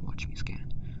 they're gonna watch me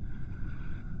scan.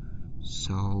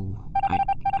 So I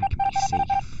can be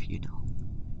safe, you know.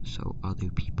 So other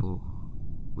people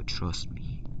would trust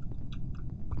me.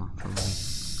 Come on, follow me.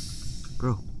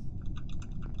 Bro.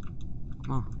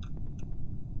 Come on.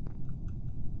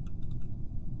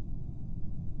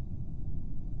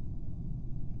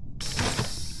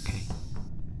 Okay.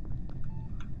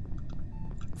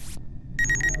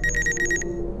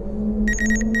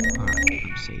 Alright,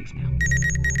 I'm safe now. I'm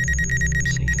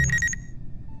safe now.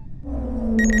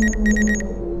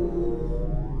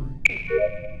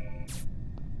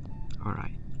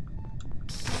 Alright.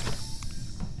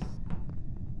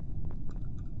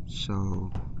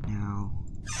 So now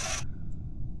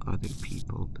other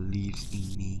people believes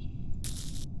in me.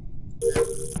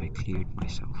 I cleared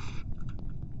myself.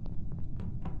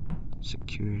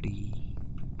 Security,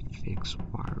 fix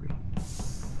wiring.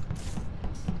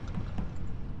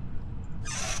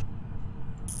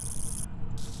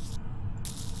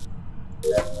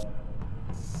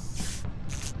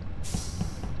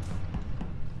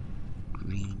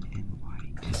 Green and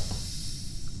white.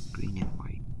 Green and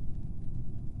white.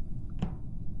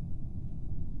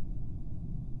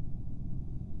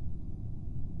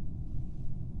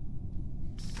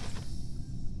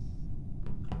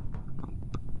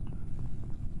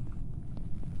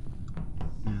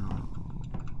 Now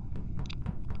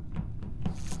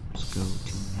let's go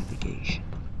to navigation.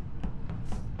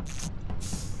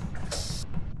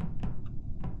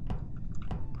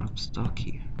 I'm stuck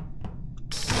here.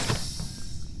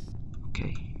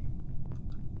 Okay.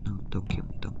 No, don't kill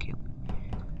me, don't kill me.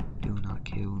 Do not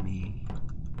kill me.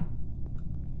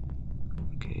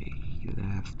 Okay, you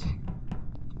left.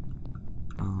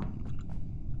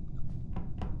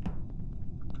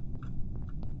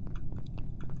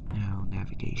 Now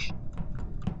navigation.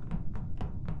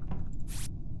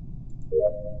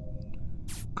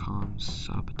 Comms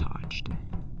sabotaged.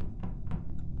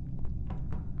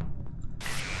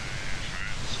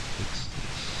 Let's fix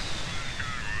this.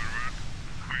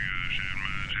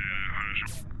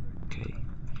 Okay.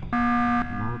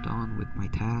 I'm all done with my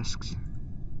tasks.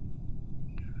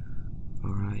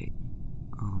 Alright.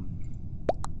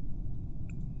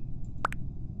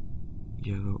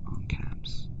 Yellow on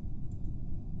camps.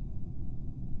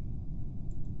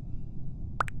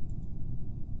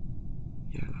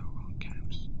 Yellow on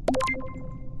camps.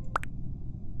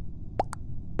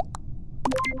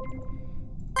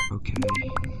 Okay,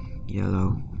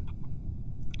 yellow.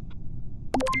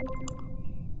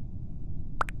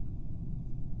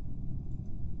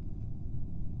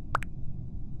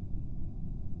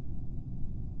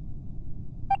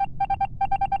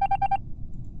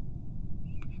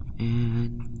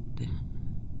 And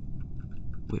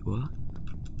wait, what?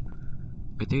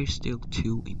 Are there still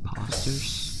 2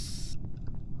 imposters?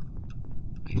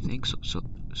 I think so. So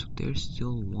there's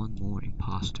still 1 more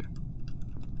imposter.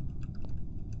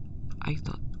 I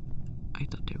thought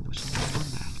there was only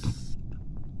 1 left.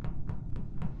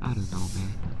 I don't know,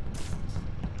 man.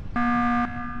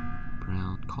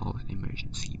 Brown called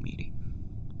emergency meeting.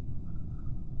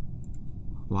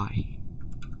 Why?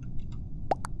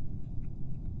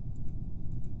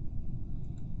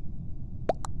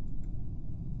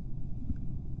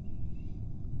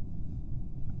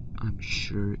 I'm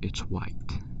sure it's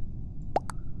white.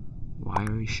 Why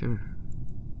are you sure?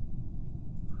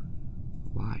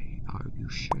 Why are you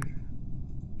sure?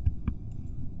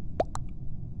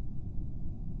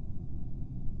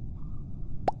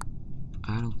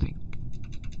 I don't think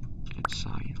it's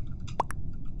cyan.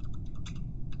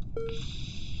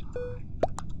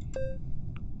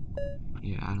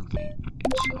 Yeah, I don't think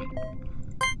it's cyan.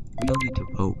 We don't need to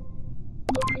vote.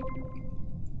 Alright.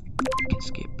 We can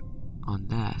skip.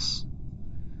 Unless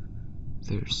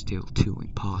there's still 2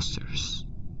 imposters.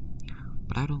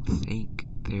 But I don't think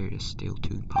there is still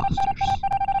 2 imposters.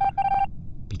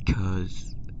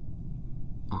 Because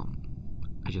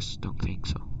I just don't think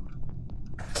so.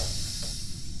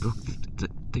 Bro,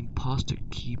 the imposter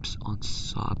keeps on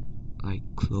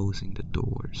closing the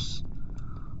doors.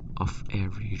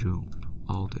 every room,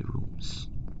 all the rooms.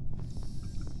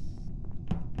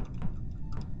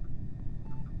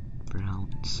 Brown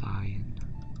and cyan.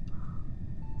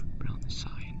 Brown and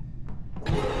cyan.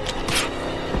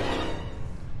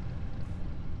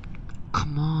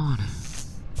 Come on.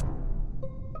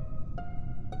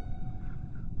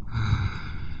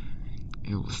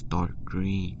 It was dark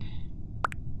green.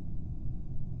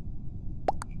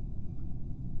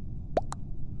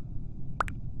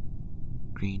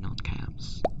 Green on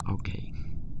cams. Okay.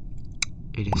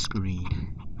 It is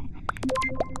green.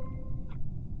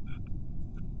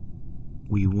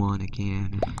 We won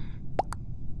again.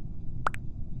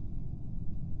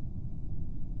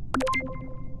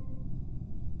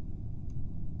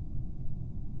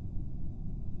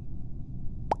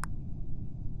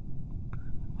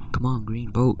 Come on,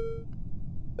 green, vote.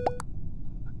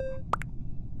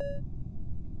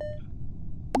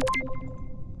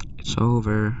 It's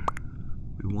over.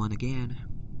 We won again.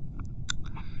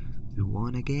 We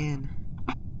won again.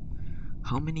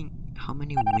 How many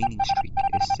winning streak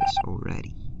is this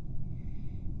already?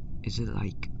 Is it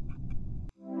like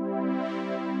 8, 9?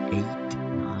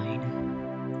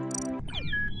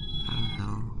 I don't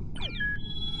know.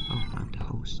 Oh, I'm the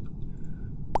host.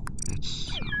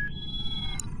 Let's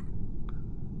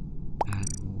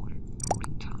add more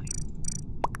voting time.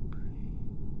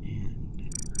 And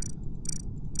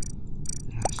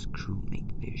last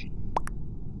crewmate vision.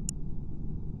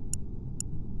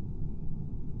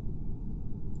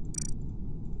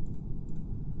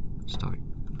 Start.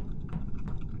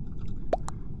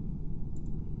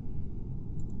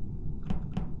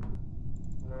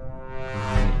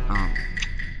 Alright,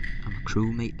 I'm a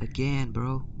crewmate again,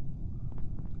 bro.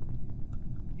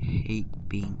 Hate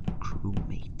being a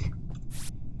crewmate.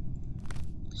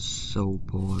 So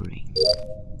boring.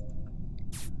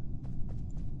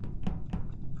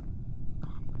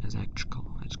 Electrical.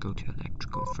 Let's go to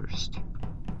electrical first.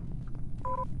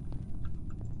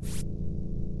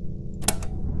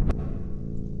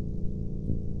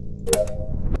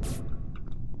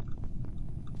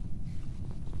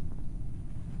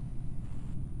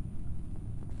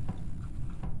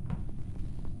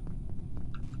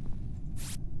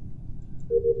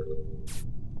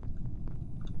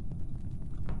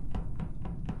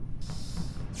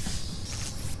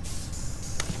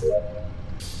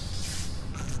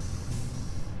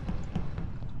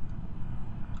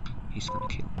 He's gonna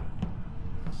kill me.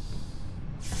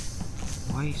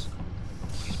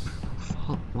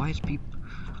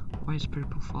 Why is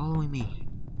purple following me?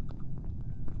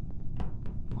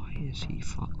 Why is he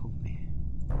following me?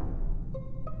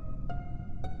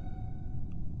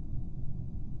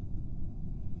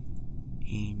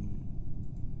 In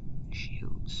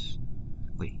Shields.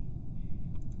 Wait.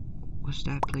 What's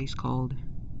that place called?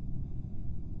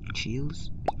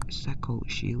 Shields? Is that called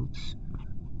Shields?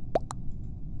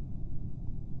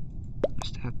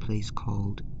 What's that place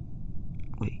called?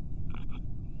 Wait.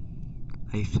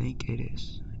 I think it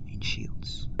is in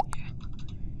Shields. Yeah.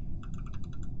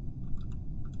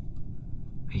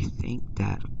 I think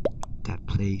that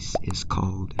place is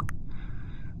called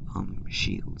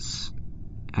Shields.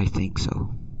 I think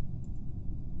so.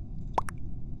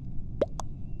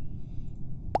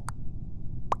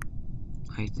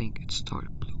 I think it's dark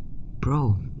blue.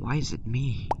 Bro, why is it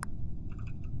me?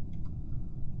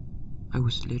 I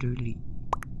was literally...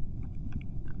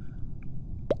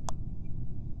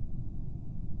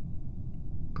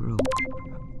 Bro.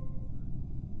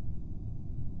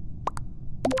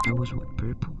 I was with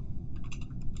purple.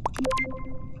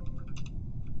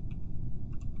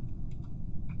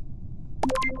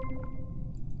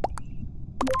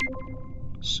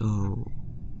 So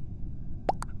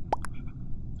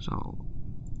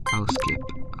I'll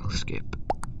skip.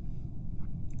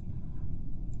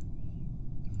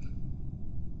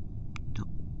 No,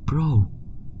 bro,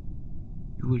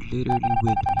 you were literally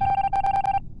with me.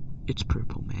 It's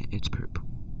purple, man, it's purple.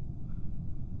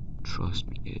 Trust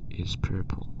me, it is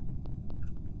purple.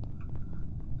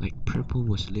 Like, purple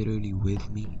was literally with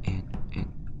me, and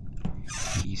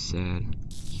he said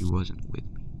he wasn't with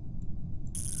me.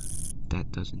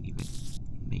 That doesn't even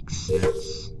make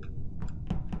sense.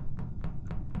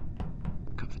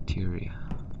 Cafeteria.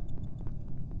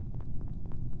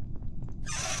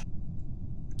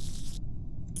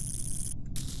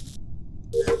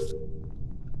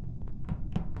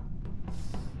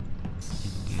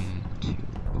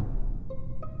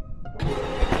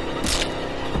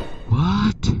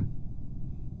 What?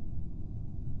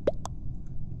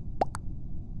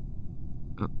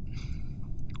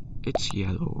 It's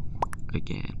yellow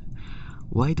again.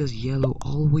 Why does yellow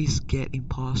always get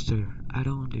imposter? I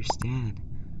don't understand.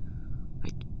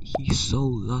 Like, he He's so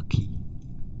lucky.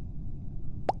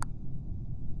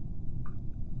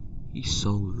 He's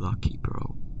so lucky,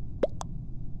 bro.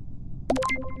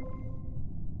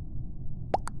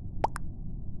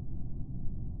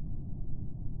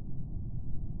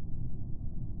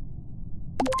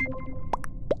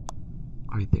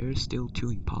 Are there still 2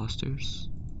 imposters?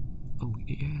 Oh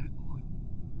yeah.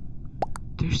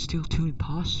 There's still 2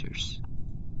 imposters.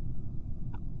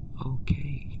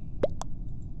 Okay.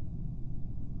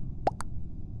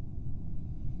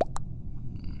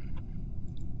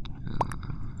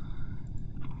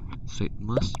 So it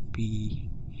must be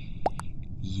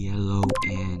yellow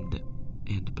and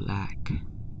black.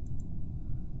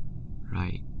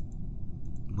 Right.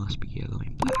 Must be yellow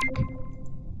and black.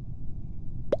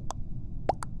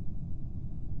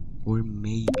 Or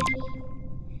maybe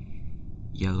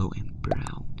yellow and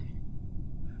brown.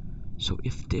 So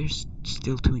if there's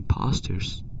still 2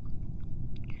 imposters,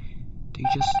 they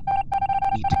just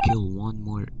need to kill 1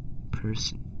 more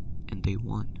person and they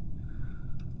won.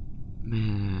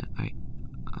 Man,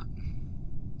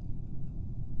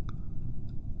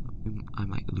 I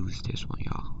might lose this one,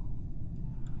 y'all.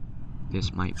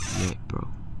 This might be it, bro.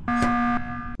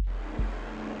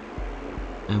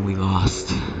 And we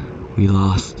lost. We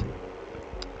lost.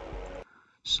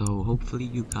 So hopefully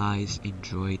you guys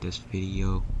enjoyed this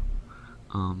video.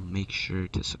 Make sure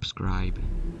to subscribe,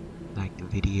 like the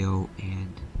video,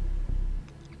 and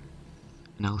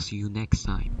I'll see you next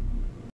time.